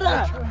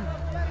هرا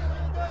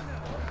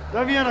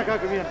لا فينا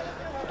كاكا فينا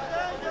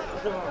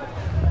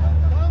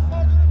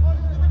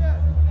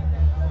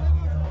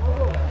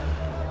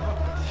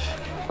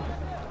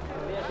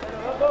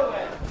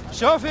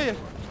شوفي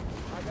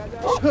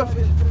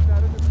شوفي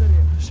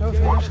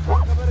شوفي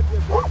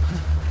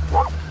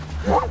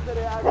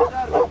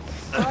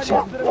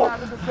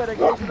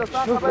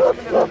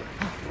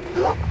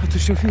هاتو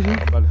شوفي لي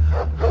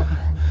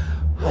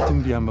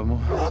هاتم بيان بمو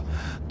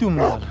دوم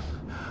ظالم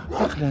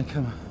اقلان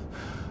كمان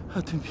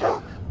هاتم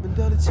بيان من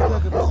دالة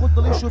سيكاكا بخط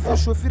لي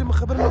شوفير ما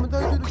خبرنا من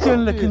دالة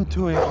كتان لك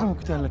انتو يا حمو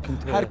كتان لك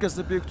انتو هركز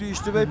بيكتو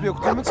يشتبه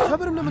بيكتو من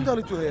خبرنا من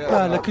دالة تو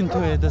لا لك انتو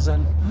يا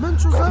دزان من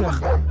شو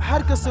زامخ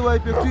هركز سواي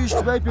بيكتو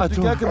يشتبه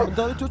بيكتو كاكا من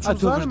دالة تو شو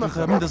زامخ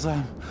من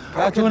دزان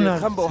كاكا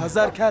خمبة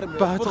وهزار كارم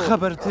بعد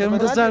خبرت من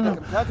دزان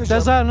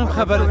دزان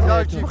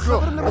خبرت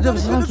خبرنا من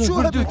دالة تو شو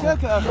هدو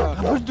كاكا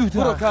اخا بردو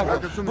برو كاكا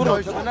برو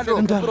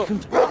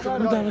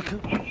من دالك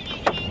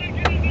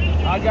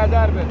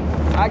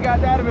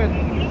اگادر بن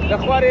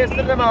لخوار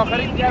استرم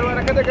آخرین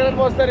کارونکه دکرد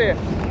مستری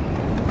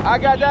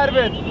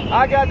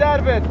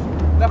اگادر بن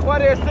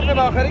لخوار استرم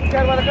آخرین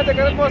کارونکه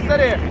دکرد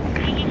مستری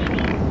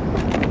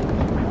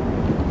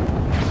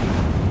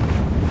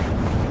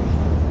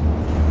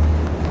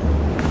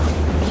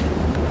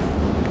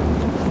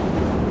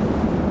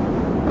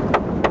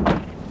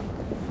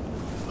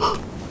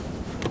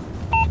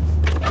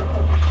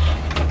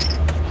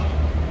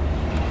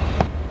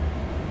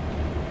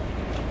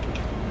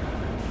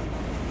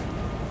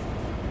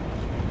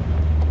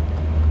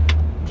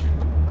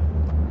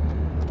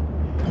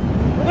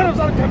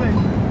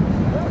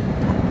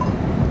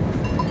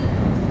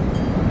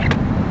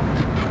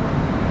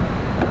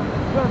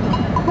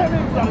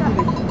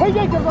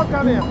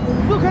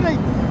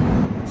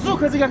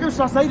زوك هذيك كم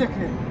شخص هيدك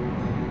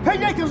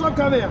هيك نظام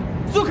كامية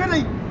زوك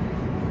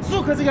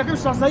هذيك كم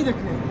شخص هيدك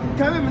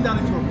كامية من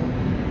دالتو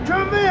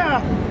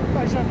كامية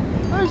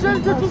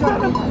ايشان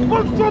تتصرف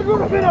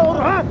وتصرفوا بينا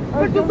ورها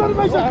تتصرف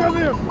ايشان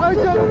كامية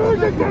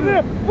ايشان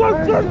كامية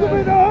وتصرفوا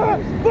بينا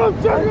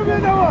وتصرفوا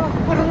بينا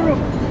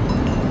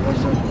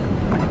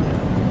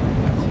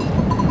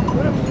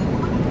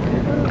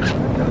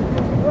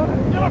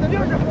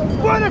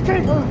وانا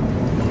كيف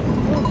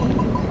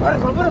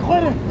ربنا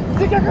خويا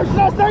زيك كم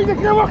شخص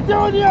هيدك يا وقت يا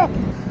وليا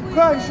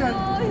ايشان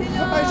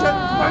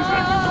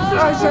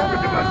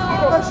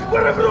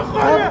ورا برو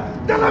خويا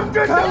دلم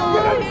كنت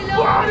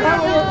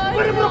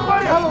ورا برو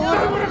خويا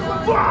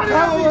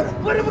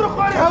ورا برو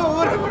خويا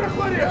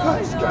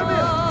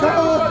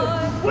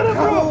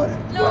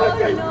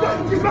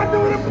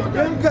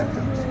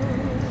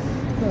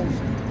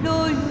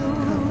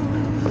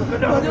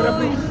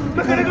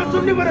ما كان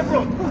يقصني ورا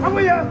برو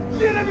أبويا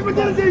لينا في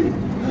مدرسي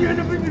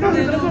لينا في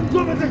مدرسي لازم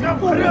توم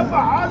تكافر يا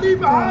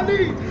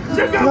بعالي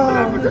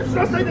شكافر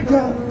بتشرح سيدك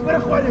ورا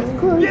خويا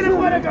لينا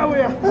خويا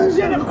قوية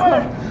لينا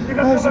خويا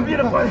يقصد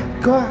بينا خويا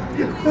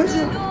لينا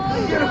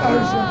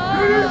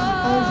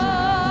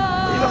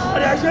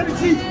خويا عشان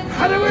شيء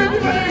حلوين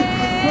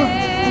بني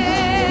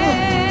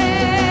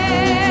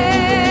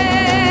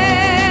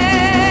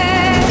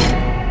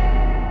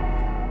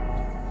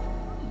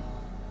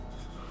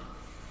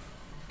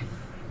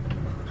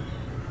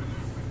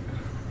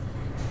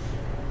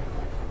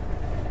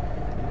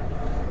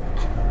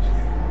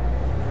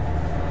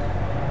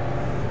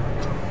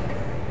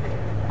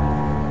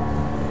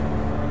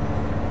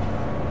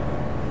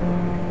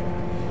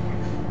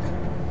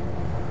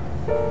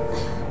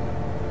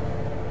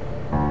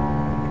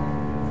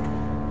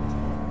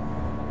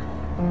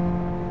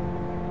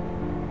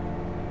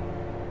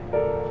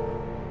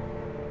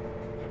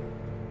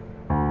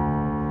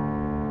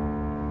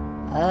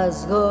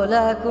از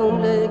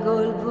گلکم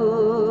لگل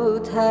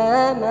بود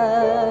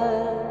همه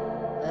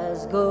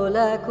از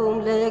گلکم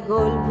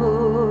لگل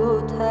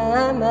بود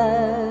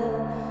همه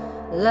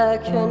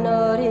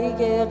لکناری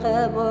که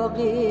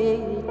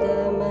قباقی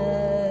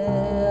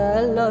دمه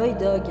اللای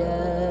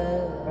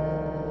داگر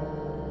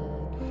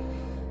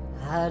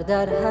هر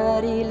در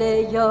هریل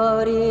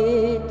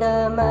یاری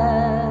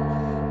دمه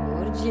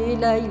برجی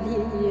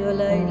لیلی و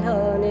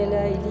لیلان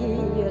لیلی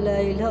و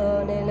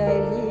لیلان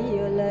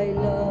لیلی و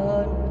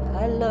لیلان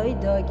اللای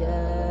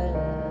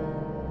داگر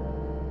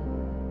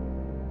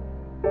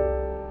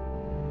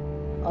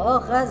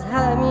آخ از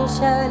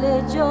همیشه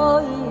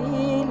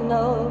لجایی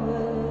ناوه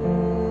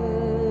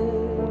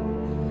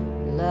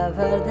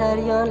لور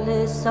دریان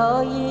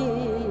لسایی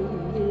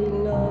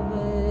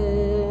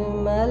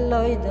ناوه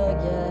ملای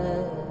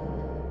داگر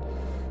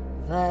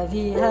و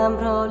وی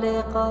همراه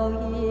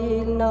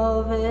لقایی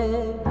ناوه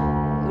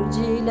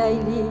ارجی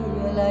لیلی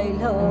و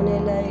لیلان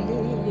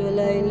لیلی و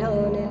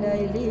لیلان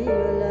لیلی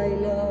و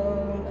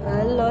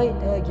لیلان علای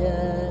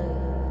داگر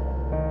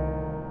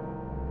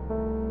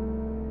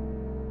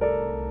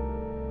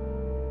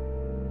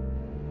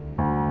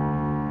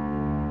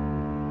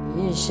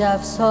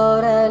شف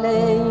ساره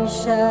لی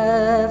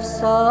شف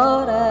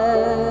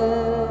ساره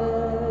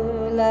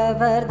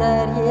لور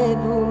دریه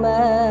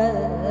بومه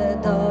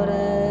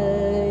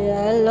داره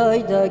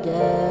علای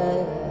داگر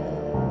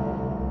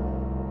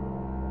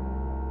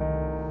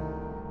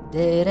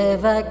دیره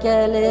و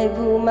گل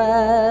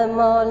بومه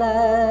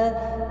ماله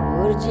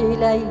ارجی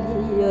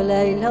لیلی و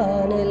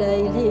لیلان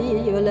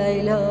لیلی و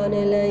لیلان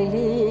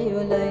لیلی و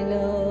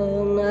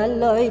لیلان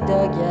علای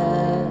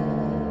داگر